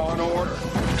some law and order.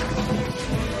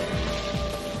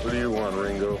 What do you want,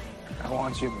 Ringo? I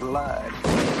want your blood.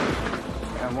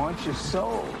 I want your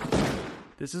soul.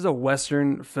 This is a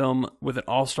Western film with an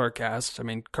all-star cast. I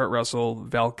mean, Kurt Russell,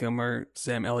 Val Kilmer,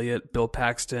 Sam Elliott, Bill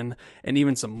Paxton, and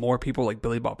even some more people like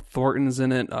Billy Bob Thornton's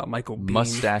in it, Michael Biehn.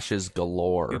 Mustaches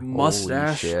galore.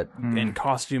 Mustache Holy shit. and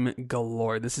costume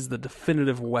galore. This is the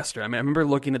definitive Western. I mean, I remember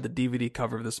looking at the DVD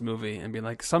cover of this movie and being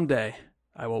like, someday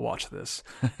I will watch this.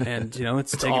 And,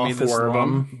 it's taken me this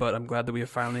long, but I'm glad that we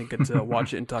finally get to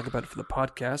watch it and talk about it for the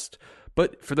podcast.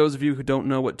 But for those of you who don't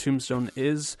know what Tombstone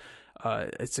is,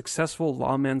 a successful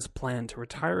lawman's plan to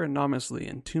retire anonymously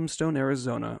in Tombstone,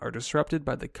 Arizona are disrupted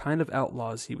by the kind of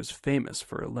outlaws he was famous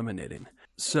for eliminating.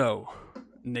 So,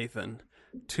 Nathan,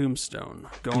 Tombstone,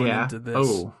 going into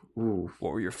this,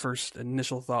 what were your first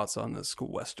initial thoughts on this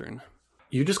Western?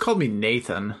 You just called me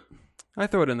Nathan. I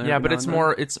throw it in there. Yeah, but it's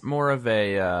more of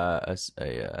a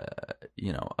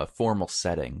formal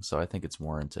setting, so I think it's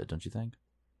warranted, don't you think?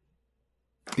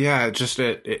 Yeah, it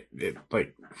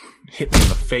like hit me in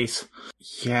the face.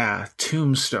 Yeah,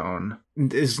 Tombstone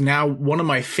is now one of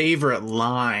my favorite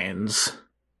lines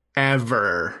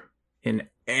ever in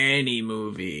any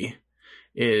movie.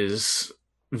 Is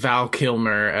Val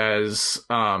Kilmer as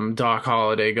Doc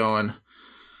Holliday going,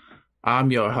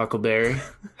 "I'm your Huckleberry."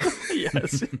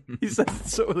 Yes, he says it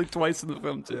so like twice in the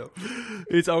film too.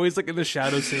 It's always like in the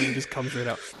shadow scene, just comes right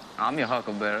out. I'm your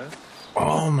Huckleberry.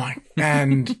 Oh my!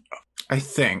 And I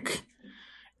think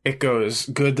it goes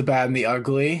Good, the Bad, and the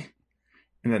Ugly,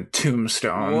 and then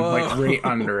Tombstone, like right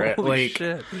under it. Holy like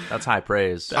shit. That's high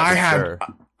praise. I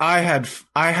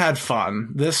had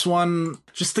fun. This one,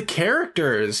 just the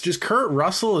characters, just Kurt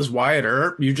Russell as Wyatt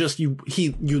Earp. You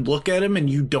look at him and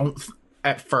you don't,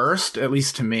 at first, at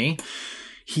least to me,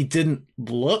 he didn't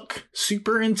look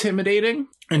super intimidating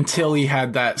until he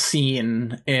had that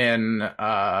scene in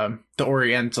The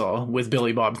Oriental with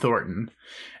Billy Bob Thornton,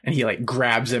 and he like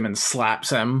grabs him and slaps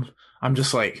him. I'm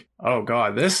just like, oh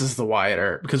god, this is the Wyatt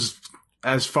Earp, because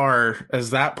as far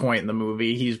as that point in the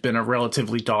movie, he's been a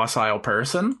relatively docile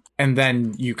person, and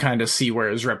then you kind of see where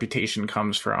his reputation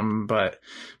comes from. But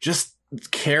just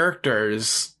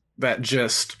characters that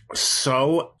just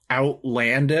so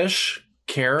outlandish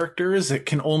characters that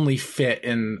can only fit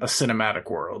in a cinematic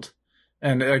world.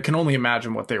 And I can only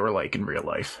imagine what they were like in real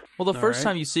life. Well, the first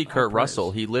time you see Kurt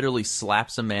Russell, he literally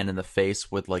slaps a man in the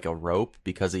face with like a rope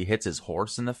because he hits his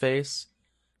horse in the face.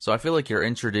 So I feel like you're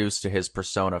introduced to his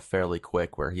persona fairly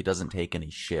quick, where he doesn't take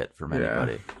any shit from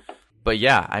anybody. But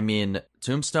yeah, I mean,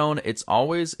 Tombstone, it's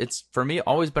for me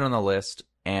always been on the list.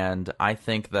 And I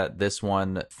think that this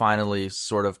one finally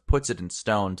sort of puts it in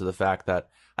stone to the fact that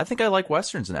I think I like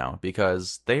Westerns now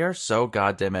because they are so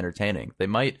goddamn entertaining. They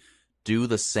might do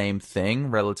the same thing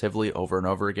relatively over and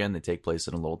over again. They take place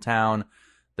in a little town.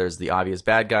 There's the obvious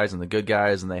bad guys and the good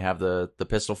guys, and they have the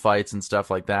pistol fights and stuff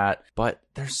like that. But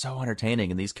they're so entertaining,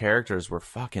 and these characters were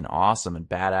fucking awesome and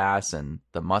badass, and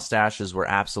the mustaches were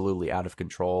absolutely out of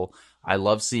control. I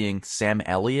love seeing Sam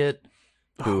Elliott,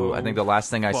 who I think the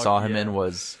last thing I saw him in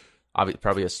was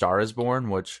probably A Star Is Born,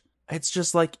 which it's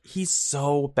just like he's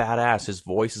so badass. His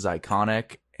voice is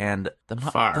iconic, and the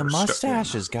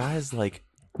mustaches, guys. Like,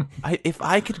 if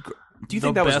I could. Do you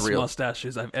think that was real? The best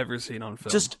mustaches I've ever seen on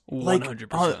film. Just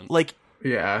 100%.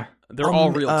 Yeah. They're all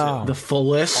real too. The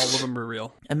fullest. All of them are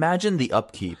real. Imagine the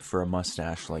upkeep for a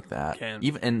mustache like that.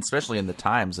 Even and especially in the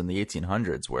times in the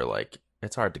 1800s where like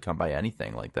it's hard to come by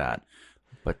anything like that.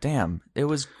 But damn, it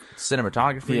was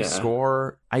cinematography,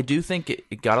 score. I do think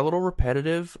it got a little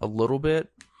repetitive a little bit.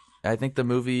 I think the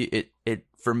movie it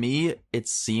for me it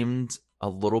seemed a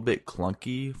little bit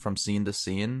clunky from scene to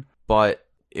scene, but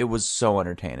it was so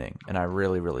entertaining, and I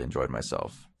really, really enjoyed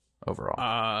myself overall.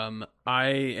 I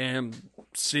am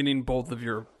singing both of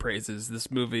your praises. This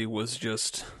movie was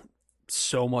just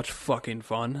so much fucking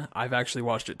fun. I've actually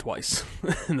watched it twice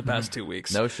in the past 2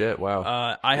 weeks. No shit,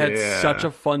 wow. I had such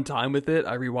a fun time with it.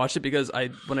 I rewatched it because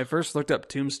when I first looked up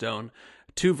Tombstone,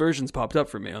 2 versions popped up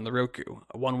for me on the Roku.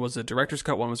 One was a director's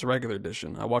cut, one was a regular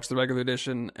edition. I watched the regular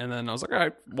edition, and then I was like, all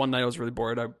right, one night I was really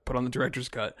bored. I put on the director's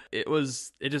cut. It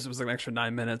just was like an extra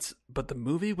 9 minutes, but the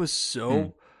movie was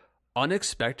so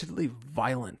unexpectedly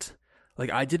violent.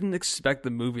 Like, I didn't expect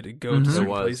the movie to go to certain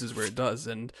places where it does.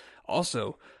 And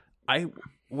also, I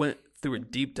went through a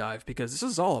deep dive because this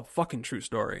is all a fucking true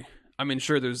story. I mean,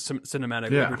 sure, there's some cinematic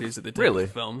liberties that they take in the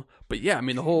film, but yeah, I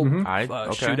mean, the whole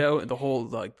shootout and the whole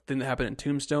thing that happened in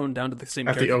Tombstone, down to the same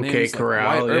at the OK names,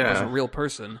 Corral, Wyatt Earp was a real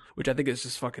person, which I think is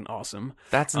just fucking awesome.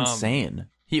 That's insane.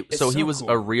 He was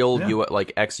a real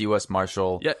ex-U.S.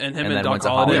 Marshal. Yeah, and him and then Doc went to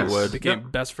Holliday Hollywood. became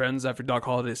best friends after Doc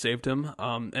Holliday saved him.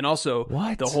 And also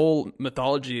the whole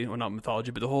mythology, well, not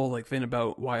mythology, but the whole thing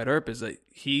about Wyatt Earp is that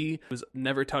he was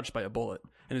never touched by a bullet.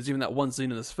 And there's even that one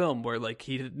scene in this film where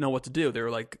he didn't know what to do. They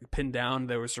were pinned down,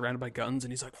 they were surrounded by guns,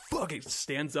 and he's like, "Fuck!" He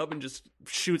stands up and just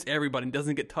shoots everybody and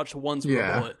doesn't get touched once with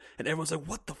a bullet. And everyone's like,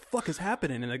 "What the fuck is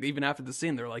happening?" And even after the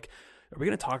scene, they're like, "Are we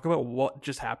going to talk about what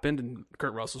just happened?" And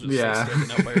Kurt Russell's just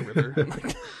standing out by a river.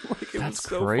 It That's was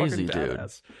so crazy, fucking dude.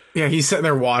 badass. Yeah, he's sitting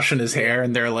there washing his hair,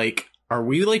 and they're like, are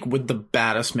we with the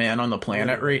baddest man on the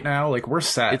planet right now? We're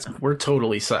set. We're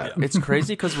totally set. It's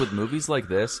crazy because with movies like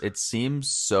this, it seems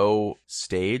so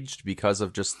staged because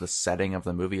of just the setting of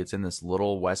the movie. It's in this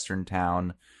little Western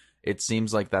town. It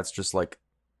seems like that's just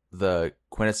the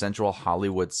quintessential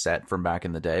Hollywood set from back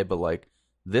in the day. But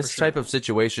this type of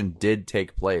situation did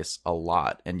take place a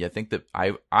lot. And I think that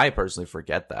I personally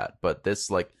forget that. But this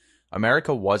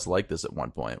America was like this at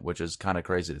one point, which is kind of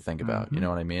crazy to think about. Mm-hmm. You know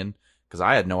what I mean? Because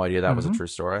I had no idea that was a true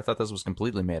story. I thought this was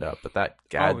completely made up. But that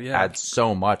adds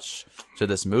so much to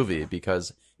this movie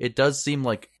because it does seem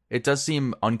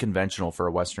unconventional for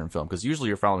a Western film. Because usually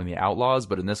you're following the outlaws,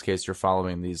 but in this case you're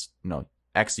following these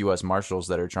ex-U.S. Marshals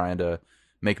that are trying to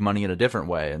make money in a different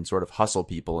way and sort of hustle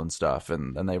people and stuff.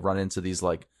 And then they run into these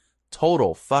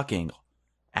total fucking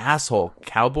asshole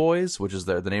cowboys, which is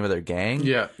the name of their gang.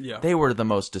 Yeah. They were the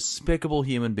most despicable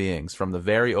human beings from the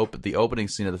the opening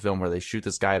scene of the film where they shoot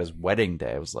this guy at his wedding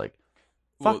day. I was like,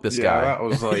 fuck this guy. That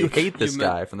was you hate this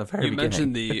guy from the very beginning. You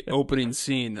mentioned the opening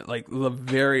scene, the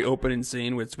very opening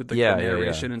scene with the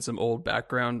narration and some old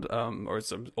background or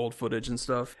some old footage and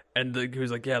stuff. And he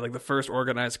was like, the first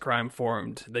organized crime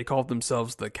formed. They called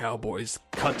themselves the Cowboys.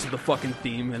 Cut to the fucking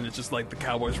theme, and it's just the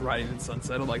Cowboys riding in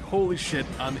sunset. I'm like, holy shit,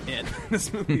 I'm in.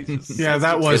 This movie is just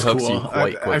that was cool.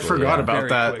 I forgot about very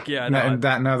that. Quick. Yeah, now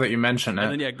that you mention it.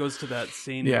 And then it goes to that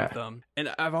scene with and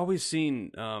I've always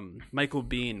seen Michael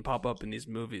Biehn pop up in these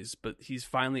movies, but he's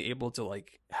finally able to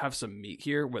have some meat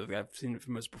here. Whether I've seen it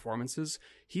from his performances,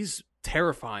 he's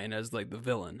terrifying as the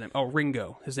villain. Oh,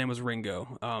 Ringo. His name was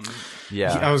Ringo. I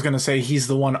was gonna say he's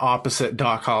the one opposite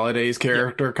Doc Holliday's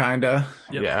character, kinda.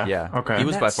 Yep. Yeah. Okay. He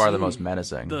was by far the most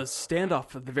menacing. The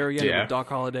standoff at the very end with Doc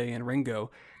Holliday and Ringo.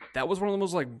 That was one of the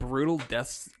most brutal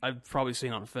deaths I've probably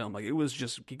seen on film. It was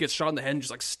just he gets shot in the head and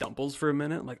just stumbles for a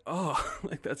minute.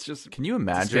 That's just. Can you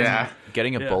imagine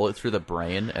getting a bullet through the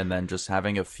brain and then just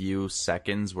having a few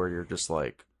seconds where you're just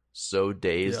so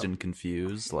dazed and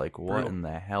confused? What in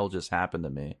the hell just happened to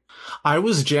me? I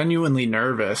was genuinely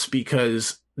nervous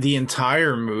because the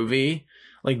entire movie,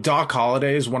 Like Doc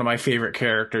Holliday is one of my favorite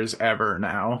characters ever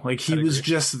now. Like he was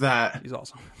just He's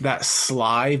awesome. That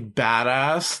sly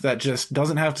badass that just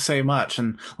doesn't have to say much.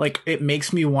 And like, it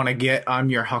makes me want to get "I'm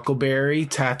your Huckleberry"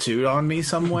 tattooed on me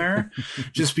somewhere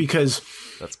just because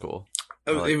That's cool.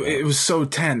 It was so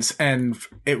tense, and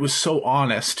it was so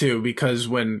honest too, because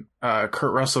when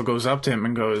Kurt Russell goes up to him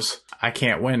and goes, "I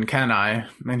can't win, can I?"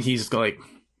 And he's like,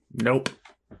 "Nope,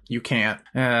 you can't."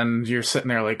 And you're sitting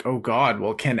there like, oh God,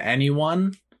 well, can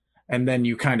anyone? And then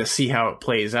you kind of see how it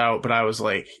plays out. But I was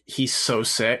like, he's so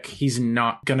sick. He's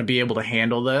not going to be able to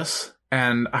handle this.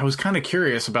 And I was kind of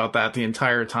curious about that the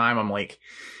entire time. I'm like,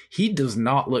 he does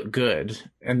not look good.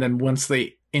 And then once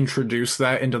they introduced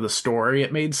that into the story,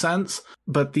 it made sense.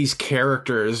 But these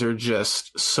characters are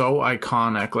just so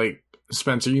iconic. Like,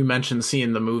 Spencer, you mentioned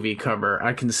seeing the movie cover.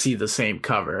 I can see the same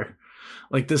cover.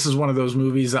 Like, this is one of those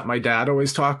movies that my dad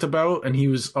always talked about, and he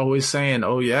was always saying,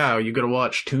 oh yeah, you gotta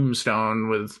watch Tombstone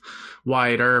with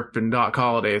Wyatt Earp and Doc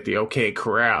Holliday at the OK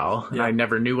Corral. And I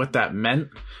never knew what that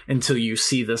meant until you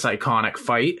see this iconic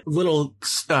fight. Little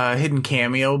hidden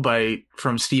cameo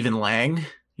from Stephen Lang.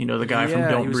 You know, the guy from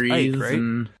Don't Breathe. Ike, right?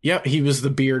 And yeah, he was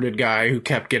the bearded guy who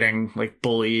kept getting like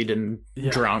bullied and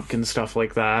drunk and stuff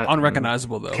like that.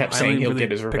 Unrecognizable though. Kept saying he'll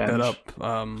get his revenge. Picked that up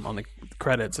on the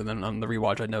credits, and then on the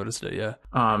rewatch I noticed it. Yeah.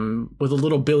 With a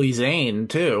little Billy Zane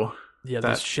too. Yeah,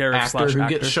 that the sheriff actor who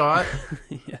gets shot.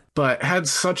 Yeah. But had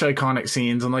such iconic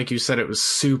scenes, and like you said, it was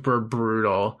super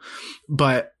brutal.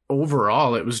 But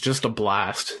overall, it was just a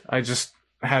blast. I just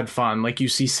had fun. Like, you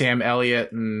see Sam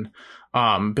Elliott and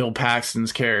Bill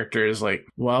Paxton's characters, like,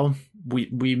 well,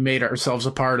 we made ourselves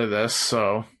a part of this,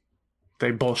 so they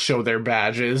both show their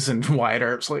badges, and Wyatt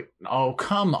Earp's like, oh,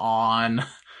 come on.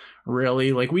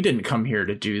 Really? Like, we didn't come here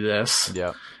to do this.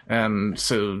 Yeah. And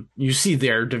so you see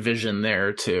their division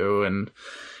there too, and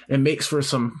it makes for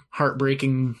some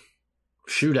heartbreaking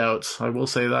shootouts. I will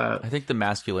say that. I think the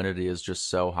masculinity is just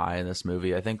so high in this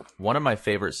movie. I think one of my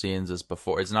favorite scenes is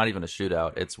before, it's not even a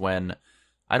shootout. It's when,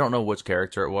 I don't know which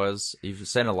character it was. You've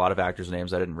said a lot of actors'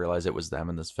 names. I didn't realize it was them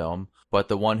in this film. But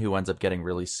the one who ends up getting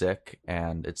really sick,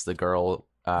 and it's the girl.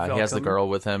 He has the girl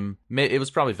with him. It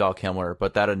was probably Val Kilmer,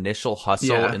 but that initial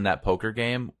hustle in that poker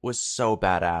game was so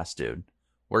badass, dude.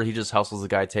 Where he just hustles the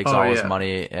guy, takes all his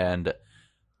money, and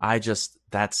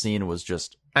that scene was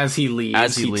just... As he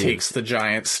leaves, he takes the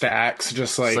giant stacks,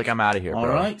 just like I'm out of here, bro. All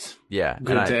right. Yeah.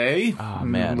 Good day. Oh,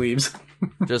 man. Leaves.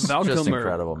 Just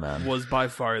incredible, man. Was by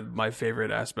far my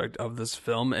favorite aspect of this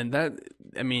film, and that,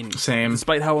 I mean, same.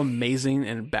 Despite how amazing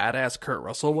and badass Kurt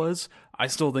Russell was, I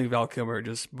still think Val Kilmer,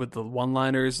 just with the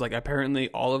one-liners, like, apparently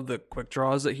all of the quick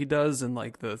draws that he does and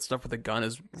like the stuff with the gun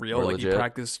is real. Like, legit. He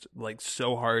practiced like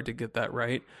so hard to get that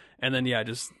right, and then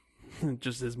just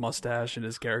his mustache and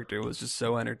his character was just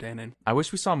so entertaining. I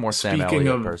wish we saw more Sam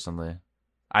Elliott, personally.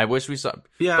 I wish we saw...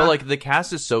 Yeah. But, like, the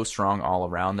cast is so strong all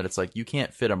around that it's like, you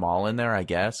can't fit them all in there, I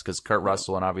guess, because Kurt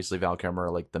Russell and obviously Val Kilmer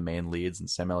are, like, the main leads, and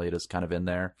Sam Elliott is kind of in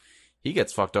there. He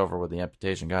gets fucked over with the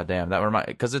amputation, goddamn.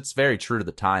 Because it's very true to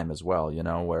the time as well, you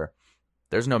know, where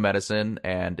there's no medicine,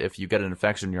 and if you get an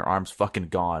infection, your arm's fucking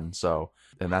gone, so...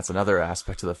 And that's another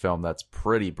aspect of the film that's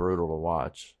pretty brutal to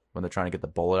watch. When they're trying to get the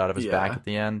bullet out of his back at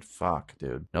the end. Fuck,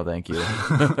 dude. No, thank you.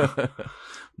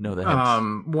 No,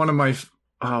 thanks. One of my...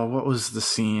 what was the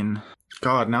scene?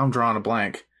 God, now I'm drawing a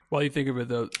blank. While you think of it,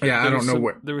 though, I don't know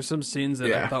what. There were some scenes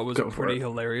that I thought was pretty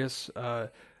hilarious.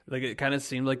 Like, it kind of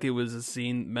seemed like it was a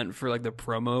scene meant for like the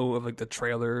promo of like the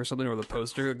trailer or something, or the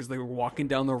poster, because they were walking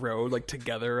down the road like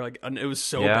together, like, and it was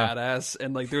so badass.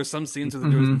 And like there were some scenes where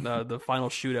there was the final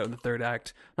shootout in the third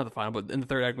act, not the final, but in the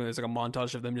third act when there's like a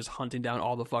montage of them just hunting down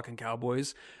all the fucking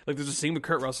cowboys. Like, there's a scene with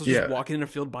Kurt Russell just walking in a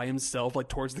field by himself, like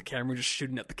towards the camera, just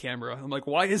shooting at the camera. I'm like,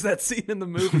 why is that scene in the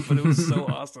movie? But it was so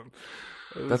awesome.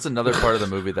 That's another part of the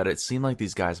movie that it seemed like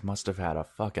these guys must have had a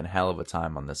fucking hell of a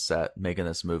time on this set making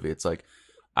this movie. It's like,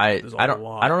 I don't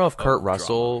know if Kurt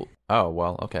Russell. Drama. Oh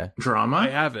well, okay. Drama. I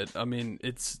have it. I mean,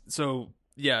 it's so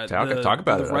yeah. Talk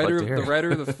about it. The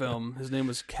writer of the film, his name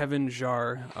was Kevin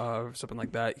Jarre, or something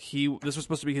like that. This was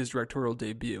supposed to be his directorial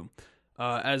debut.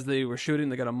 As they were shooting,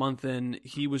 they got a month in.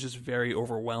 He was just very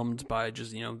overwhelmed by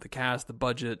just, you know, the cast, the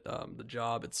budget, the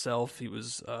job itself. He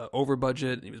was over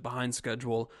budget. He was behind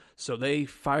schedule. So they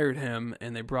fired him,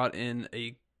 and they brought in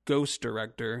a ghost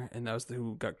director, and that was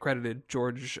who got credited,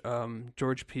 George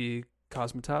P.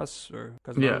 Cosmatos, or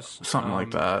Cosmatos, yeah, something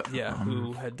like that. Yeah,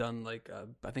 who had done like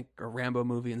I think a Rambo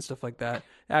movie and stuff like that.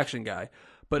 Action guy,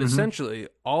 but essentially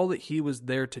all that he was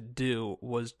there to do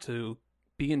was to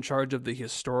be in charge of the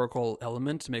historical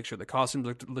element, to make sure the costumes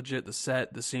looked legit, the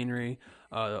set, the scenery,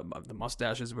 The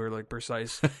mustaches were like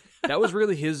precise. That was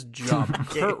really his job.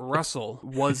 Kurt Russell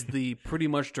was the pretty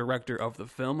much director of the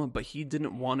film, but he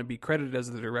didn't want to be credited as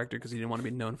the director because he didn't want to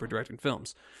be known for directing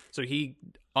films. So he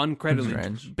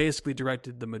uncredited basically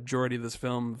directed the majority of this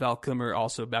film. Val Kilmer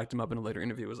also backed him up in a later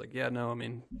interview. Was like, yeah, no, I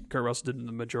mean, Kurt Russell did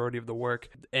the majority of the work.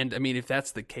 And I mean, if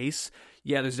that's the case,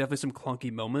 yeah, there's definitely some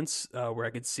clunky moments where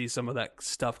I could see some of that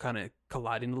stuff kind of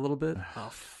colliding a little bit. Oh,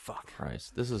 fuck.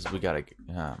 Christ. We gotta,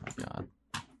 oh my God.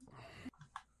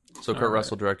 So Kurt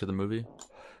Russell directed the movie?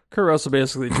 Kurt Russell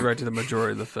basically directed the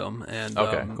majority of the film. And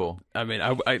okay, cool. I mean,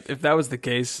 if that was the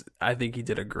case, I think he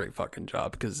did a great fucking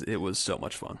job because it was so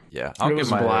much fun. Yeah. It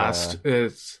was a blast.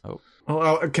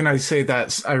 Well, can I say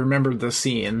that I remember the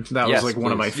scene? That was like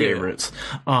one of my favorites.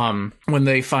 Yeah. When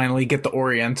they finally get the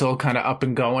Oriental kind of up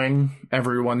and going,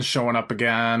 everyone's showing up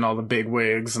again, all the big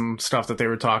wigs and stuff that they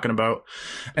were talking about.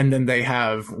 And then they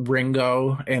have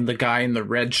Ringo and the guy in the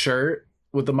red shirt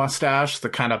with the mustache, the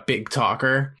kind of big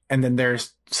talker. And then they're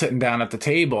sitting down at the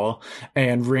table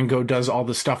and Ringo does all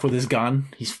the stuff with his gun.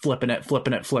 He's flipping it,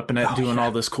 doing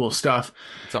all this cool stuff.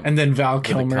 And then Val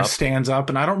Kilmer stands up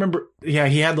and I don't remember. Yeah,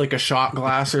 he had like a shot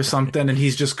glass or something and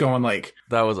he's just going like.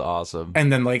 That was awesome. And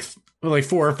then like 4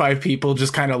 or 5 people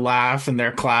just kind of laugh and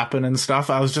they're clapping and stuff.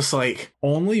 I was just like,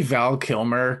 only Val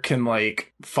Kilmer can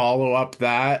like follow up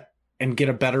that and get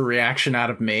a better reaction out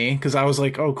of me, because I was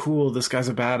like, oh cool, this guy's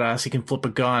a badass, he can flip a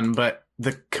gun. But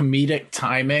the comedic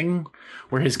timing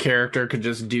where his character could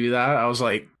just do that, I was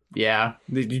like, yeah,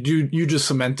 you just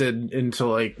cemented into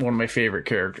like one of my favorite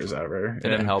characters ever.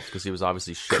 And it helped because he was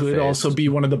obviously shit-faced. Could also be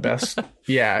one of the best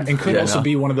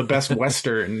be one of the best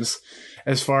westerns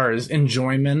as far as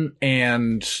enjoyment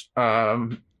and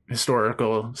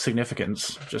historical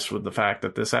significance, just with the fact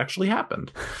that this actually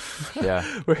happened. Yeah.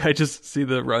 Where I just see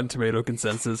the Rotten Tomato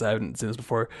consensus. I haven't seen this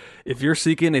before. If you're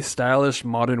seeking a stylish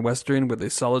modern western with a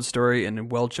solid story and a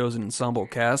well-chosen ensemble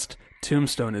cast,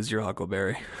 Tombstone is your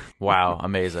Huckleberry. Wow,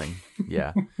 amazing.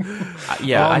 Yeah.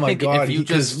 Yeah, I think God,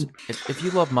 if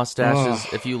you love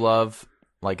mustaches, if you love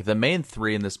like the main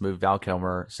 3 in this movie, Val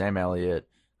Kilmer, Sam Elliott,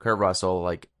 Kurt Russell,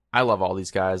 like I love all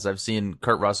these guys. I've seen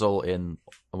Kurt Russell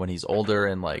when he's older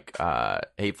in like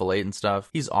Hateful Eight and stuff.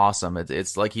 He's awesome.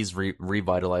 It's like he's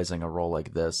revitalizing a role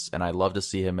like this, and I love to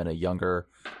see him in a younger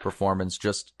performance,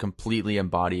 just completely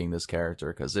embodying this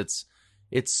character because it's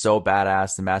so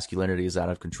badass. The masculinity is out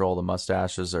of control. The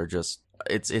mustaches are just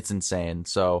it's insane.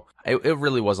 So it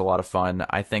really was a lot of fun.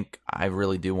 I think I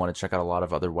really do want to check out a lot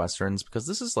of other westerns because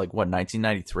this is like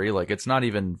 1993. Like it's not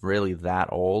even really that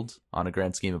old on a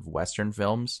grand scheme of western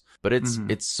films, but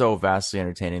it's so vastly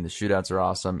entertaining. The shootouts are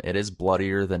awesome. It is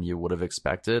bloodier than you would have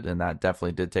expected, and that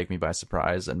definitely did take me by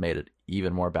surprise and made it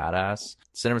even more badass.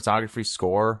 Cinematography,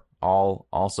 score, all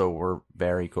also were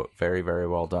very, very, very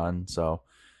well done. So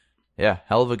yeah,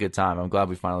 hell of a good time. I'm glad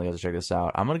we finally got to check this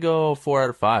out. I'm gonna go 4 out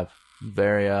of 5.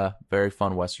 Very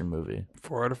fun western movie.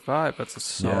 4 out of 5. That's a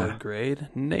solid grade.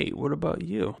 Nate, what about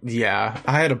you? Yeah,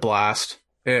 I had a blast.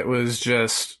 It was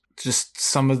just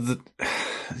some of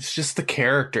it's just the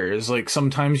characters. Like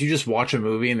sometimes you just watch a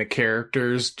movie and the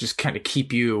characters just kind of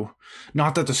keep you,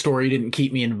 not that the story didn't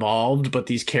keep me involved, but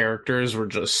these characters were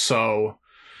just so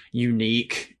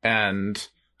unique and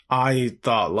I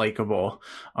thought likable,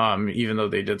 even though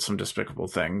they did some despicable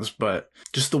things. But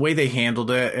just the way they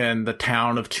handled it, and the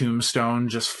town of Tombstone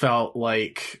just felt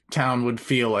like town would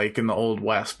feel like in the Old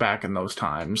West back in those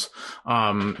times.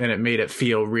 And it made it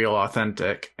feel real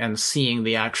authentic. And seeing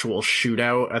the actual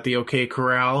shootout at the OK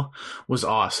Corral was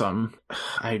awesome.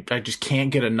 I just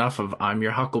can't get enough of I'm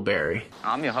your Huckleberry.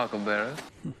 I'm your Huckleberry.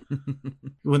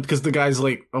 Because the guy's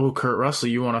like, oh, Kurt Russell,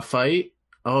 you want to fight?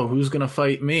 Oh, who's gonna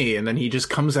fight me? And then he just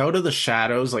comes out of the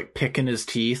shadows, like picking his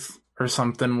teeth or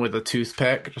something with a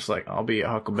toothpick, just like, I'll be a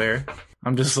Huckleberry.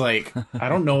 I'm just like, I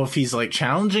don't know if he's like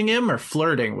challenging him or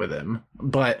flirting with him,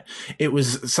 but it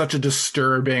was such a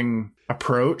disturbing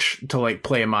approach to like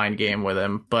play a mind game with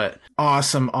him. But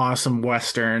awesome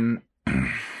western.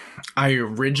 I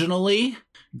originally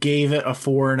gave it a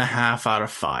 4.5 out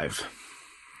of 5.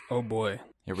 Oh boy.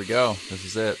 Here we go. This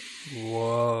is it.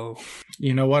 Whoa.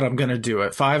 You know what? I'm going to do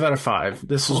it. 5 out of 5.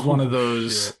 This was one of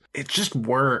those... Shit. It just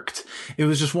worked. It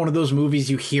was just one of those movies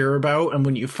you hear about, and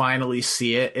when you finally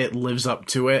see it, it lives up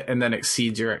to it and then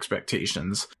exceeds your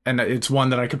expectations. And it's one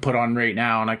that I could put on right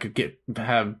now, and I could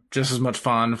have just as much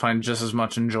fun, find just as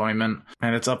much enjoyment.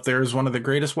 And it's up there as one of the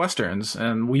greatest westerns.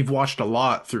 And we've watched a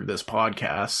lot through this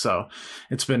podcast, so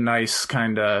it's been nice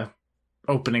kind of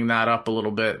opening that up a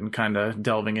little bit and kind of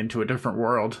delving into a different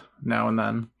world now and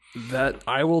then. That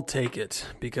I will take it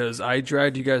because I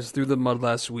dragged you guys through the mud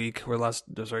last week, or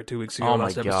 2 weeks ago, Oh my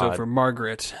last episode God. for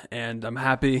Margaret, and I'm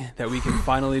happy that we can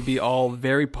finally be all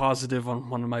very positive on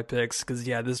one of my picks. Because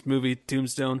this movie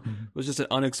Tombstone was just an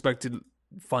unexpected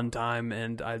fun time,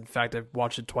 and in fact I've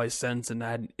watched it twice since, and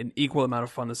I had an equal amount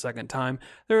of fun the second time.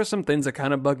 There are some things that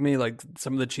kind of bug me, like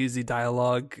some of the cheesy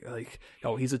dialogue, like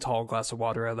 "Oh, he's a tall glass of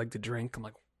water I like to drink." I'm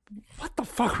like, what the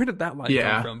fuck? Where did that line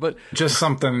come from? But just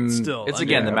something. Still, It's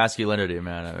again the masculinity,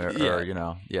 man.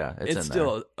 It's in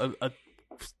still a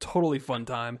totally fun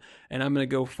time, and I'm gonna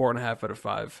go 4.5 out of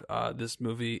 5. This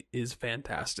movie is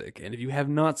fantastic, and if you have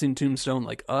not seen Tombstone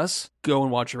like us, go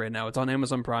and watch it right now. It's on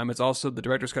Amazon Prime. It's also the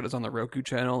director's cut is on the Roku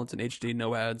channel. It's an HD,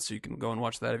 no ads, so you can go and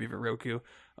watch that if you have a Roku.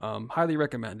 Highly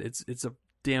recommend. It's a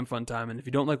damn fun time, and if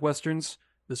you don't like westerns,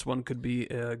 this one could be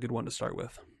a good one to start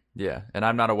with. Yeah, and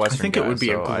I'm not a Western I think guy, it would be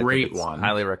so a great one.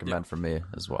 Highly recommend for me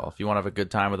as well. If you want to have a good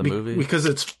time with a movie. Because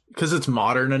it's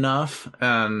modern enough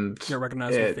and you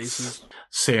recognizable faces.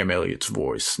 Sam Elliott's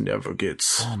voice never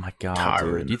gets oh my God,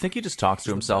 tiring. dude. Do you think he just talks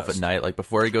to himself at night? Like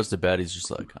before he goes to bed, he's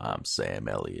just like, I'm Sam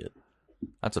Elliott.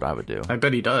 That's what I would do. I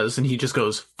bet he does, and he just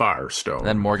goes Firestone. And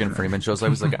then Morgan Freeman shows up.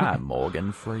 He's like, I'm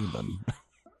Morgan Freeman.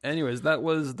 Anyways, that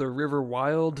was The River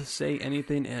Wild, Say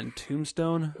Anything, and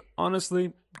Tombstone.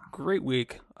 Honestly, great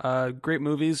week. Great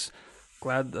movies.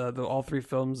 Glad all 3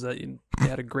 films that you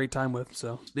had a great time with.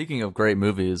 So, speaking of great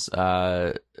movies,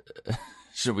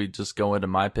 should we just go into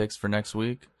my picks for next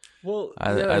week? Well,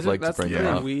 I'd like to bring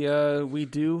them up. We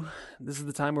do. This is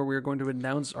the time where we are going to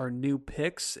announce our new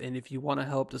picks, and if you want to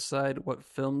help decide what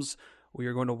films we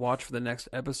are going to watch for the next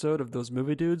episode of Those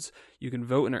Movie Dudes, you can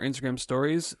vote in our Instagram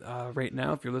stories right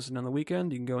now. If you're listening on the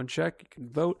weekend, you can go and check. You can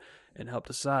vote and help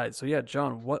decide. So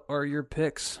John, what are your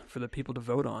picks for the people to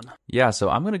vote on? Yeah, so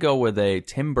I'm going to go with a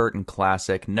Tim Burton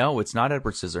classic. No, it's not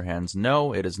Edward Scissorhands.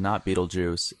 No, it is not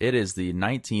Beetlejuice. It is the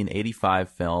 1985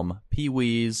 film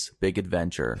Pee-wee's Big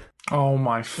Adventure. Oh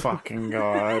my fucking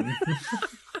God.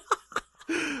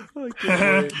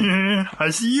 I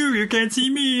see you. You can't see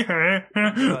me.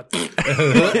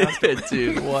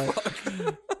 Dude, what?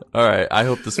 All right, I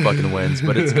hope this fucking wins,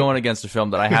 but it's going against a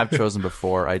film that I have chosen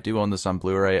before. I do own this on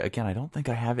Blu-ray. Again, I don't think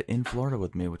I have it in Florida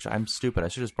with me, which I'm stupid. I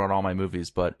should have just brought all my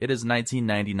movies, but it is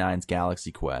 1999's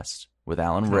Galaxy Quest with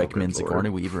Alan Rickman, Sigourney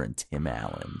Weaver, and Tim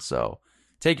Allen. So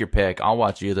take your pick. I'll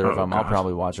watch either of them. God. I'll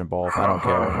probably watch them both. I don't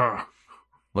care.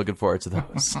 Looking forward to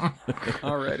those.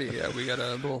 Alrighty, yeah, we got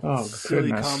a little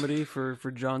silly comedy for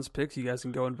John's picks. You guys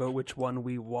can go and vote which one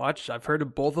we watch. I've heard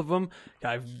of both of them.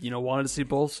 I've wanted to see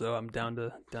both, so I'm down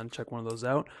to check one of those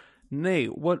out.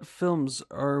 Nate, what films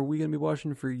are we going to be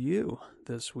watching for you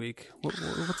this week?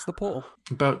 What's the poll?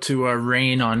 About to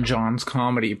rain on John's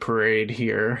comedy parade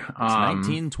here. It's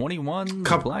 1921,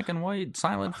 black and white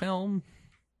silent film.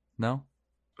 No,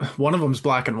 one of them's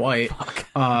black and white.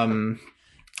 Fuck.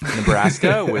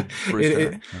 Nebraska with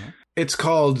Brewster. It's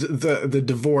called the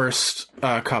Divorced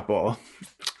Couple.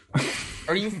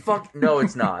 Are you No,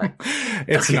 it's not.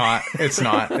 It's not. It's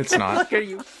not. It's not. Are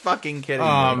you fucking kidding me?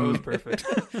 That was perfect.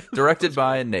 Directed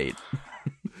by Nate.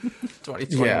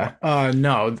 2021. Yeah.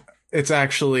 No, it's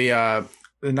actually the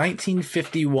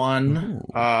 1951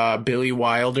 Billy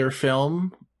Wilder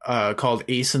film called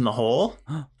Ace in the Hole.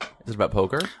 Is it about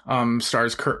poker?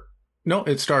 Stars Kurt. No,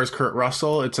 it stars Kurt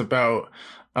Russell. It's about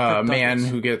a man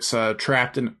who gets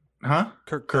trapped in. Huh?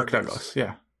 Kirk Douglas.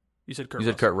 Yeah. You said Kurt. You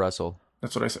said Kurt Russell.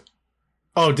 That's what I said.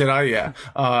 Oh, did I? Yeah.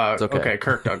 It's okay. Okay,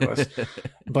 Kirk Douglas.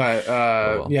 But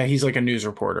yeah, he's like a news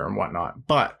reporter and whatnot.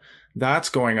 But that's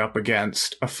going up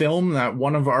against a film that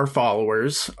one of our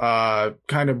followers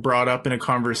kind of brought up in a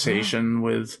conversation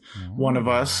with one of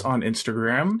us on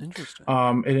Instagram. Interesting.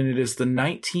 And it is the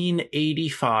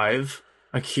 1985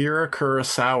 Akira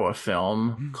Kurosawa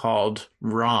film called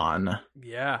Ron.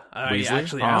 Yeah, I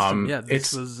actually asked him. Yeah,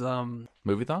 this was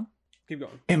Movie-thon? Keep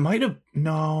going. It might have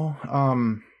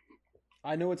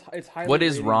I know it's highly. What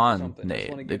is rated Ron,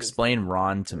 Nate? Explain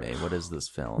Ron to me. What is this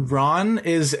film? Ron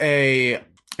is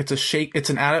it's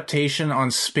an adaptation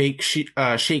on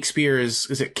Shakespeare's,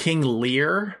 is it King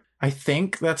Lear? I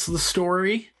think that's the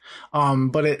story.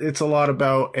 But it's a lot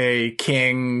about a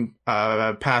king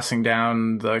passing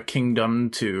down the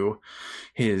kingdom to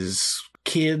his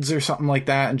kids or something like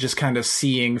that, and just kind of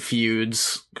seeing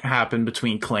feuds happen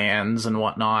between clans and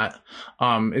whatnot.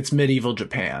 It's medieval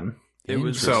Japan. It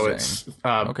was so it's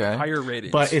okay. Higher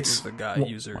ratings, but it's the guy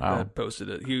user that posted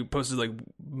it. He posted like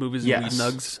movies and weed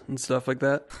nugs and stuff like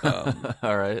that.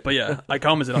 All right, but yeah, I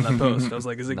commented on that post. I was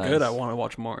like, "Is it Nice. good? I want to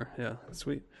watch more." Yeah,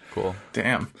 sweet. Cool.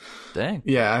 Dang. Dang.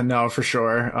 Yeah, no, for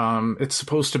sure. It's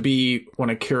supposed to be one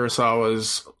of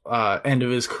Kurosawa's end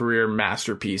of his career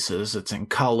masterpieces. It's in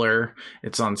color.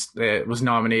 It was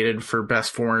nominated for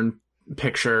Best Foreign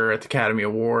Picture at the Academy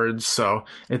Awards, so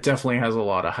it definitely has a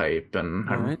lot of hype, and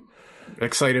I'm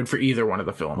excited for either one of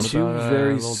the films. Two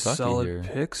very solid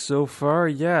picks so far.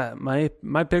 Yeah, my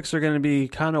picks are going to be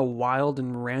kind of wild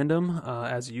and random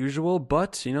as usual,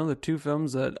 but you know, the two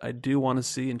films that I do want to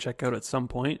see and check out at some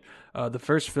point. The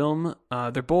first film,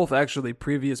 they're both actually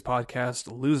previous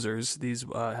podcast losers. These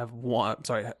have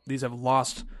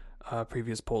lost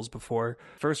previous polls before.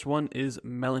 First one is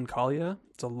Melancholia.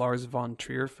 It's a Lars von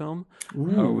Trier film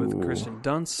with Kirsten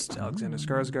Dunst, Alexander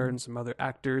Skarsgård, and some other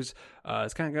actors.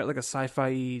 It's kind of got like a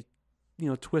sci-fi,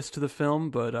 twist to the film,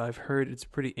 but I've heard it's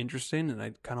pretty interesting, and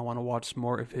I kind of want to watch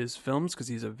more of his films because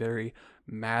he's a very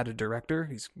mad director.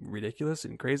 He's ridiculous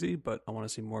and crazy, but I want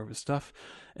to see more of his stuff.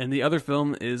 And the other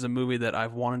film is a movie that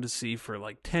I've wanted to see for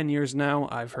like 10 years now.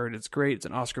 I've heard it's great. It's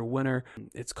an Oscar winner.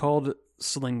 It's called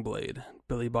Sling Blade.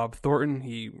 Billy Bob Thornton,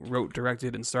 he wrote,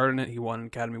 directed, and starred in it. He won an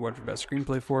Academy Award for Best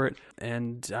Screenplay for it,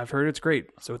 and I've heard it's great.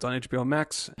 So it's on HBO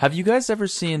Max. Have you guys ever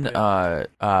seen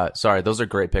sorry, those are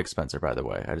great picks, Spencer, by the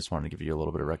way. I just wanted to give you a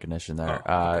little bit of recognition there.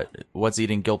 Okay. What's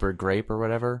Eating Gilbert Grape or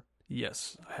whatever?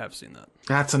 Yes, I have seen that.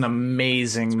 That's an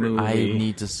amazing movie. I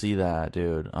need to see that,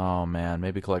 dude. Oh man,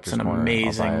 maybe Collector's Corner. It's an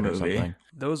amazing movie. Or something.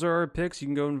 Those are our picks. You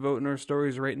can go and vote in our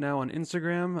stories right now on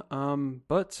Instagram.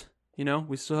 But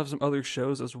we still have some other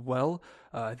shows as well.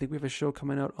 I think we have a show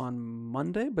coming out on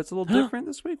Monday, but it's a little different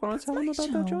this week. Want to tell them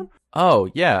about that, John? Oh,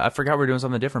 yeah. I forgot we're doing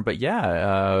something different. But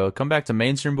yeah, come back to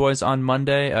Mainstream Boys on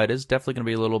Monday. It is definitely going to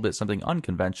be a little bit something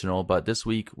unconventional. But this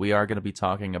week, we are going to be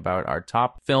talking about our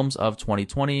top films of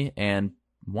 2020 and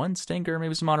one stinker,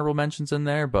 maybe some honorable mentions in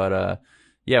there. But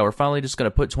yeah, we're finally just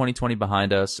going to put 2020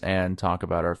 behind us and talk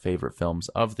about our favorite films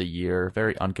of the year.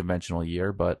 Very unconventional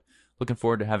year, but looking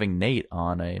forward to having Nate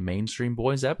on a Mainstream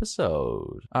Boys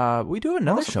episode. We do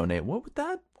another show, Nate. What would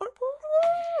that?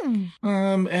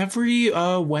 Every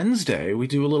Wednesday, we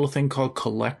do a little thing called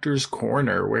Collector's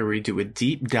Corner, where we do a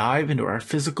deep dive into our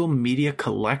physical media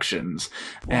collections.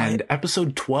 What? And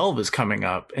episode 12 is coming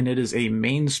up, and it is a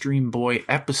Mainstream Boy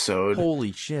episode.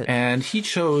 Holy shit. And he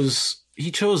chose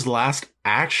Last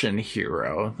Action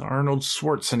Hero, the Arnold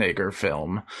Schwarzenegger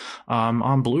film,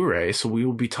 on Blu-ray. So we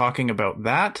will be talking about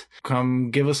that.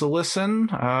 Come give us a listen.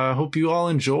 Hope you all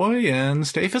enjoy and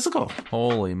stay physical.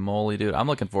 Holy moly, dude. I'm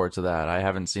looking forward to that. I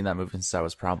haven't seen that movie since I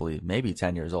was probably maybe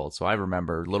 10 years old. So I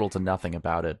remember little to nothing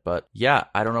about it. But yeah,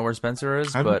 I don't know where Spencer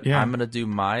is, but I'm going to do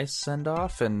my send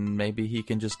off and maybe he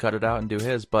can just cut it out and do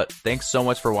his. But thanks so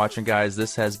much for watching, guys.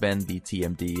 This has been the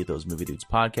TMD, Those Movie Dudes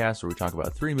podcast, where we talk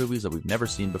about 3 movies that we've never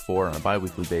seen before on a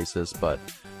bi-weekly basis, but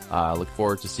look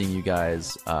forward to seeing you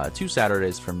guys 2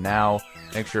 Saturdays from now.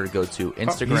 Make sure to go to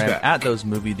Instagram at Those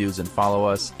Movie Dudes and follow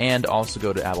us, and also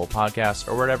go to Apple Podcasts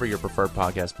or whatever your preferred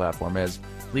podcast platform is.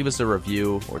 Leave us a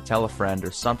review or tell a friend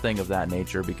or something of that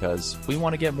nature, because we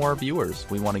want to get more viewers.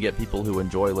 We want to get people who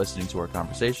enjoy listening to our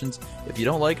conversations. If you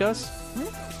don't like us,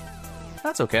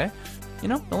 that's okay.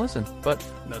 Don't listen. But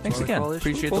thanks again.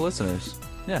 Appreciate the listeners.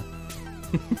 Yeah.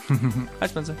 Hi,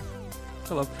 Spencer.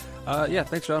 Hello. Yeah,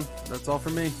 thanks, John. That's all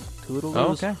from me. Toodles.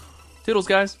 Oh, okay. Toodles,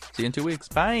 guys. See you in 2 weeks.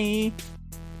 Bye.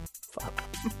 Fuck.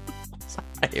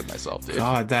 I hate myself, dude.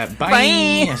 God, that bye.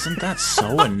 Isn't that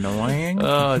so annoying?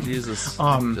 Oh, Jesus.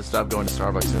 Just stop going to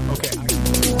Starbucks.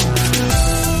 Okay.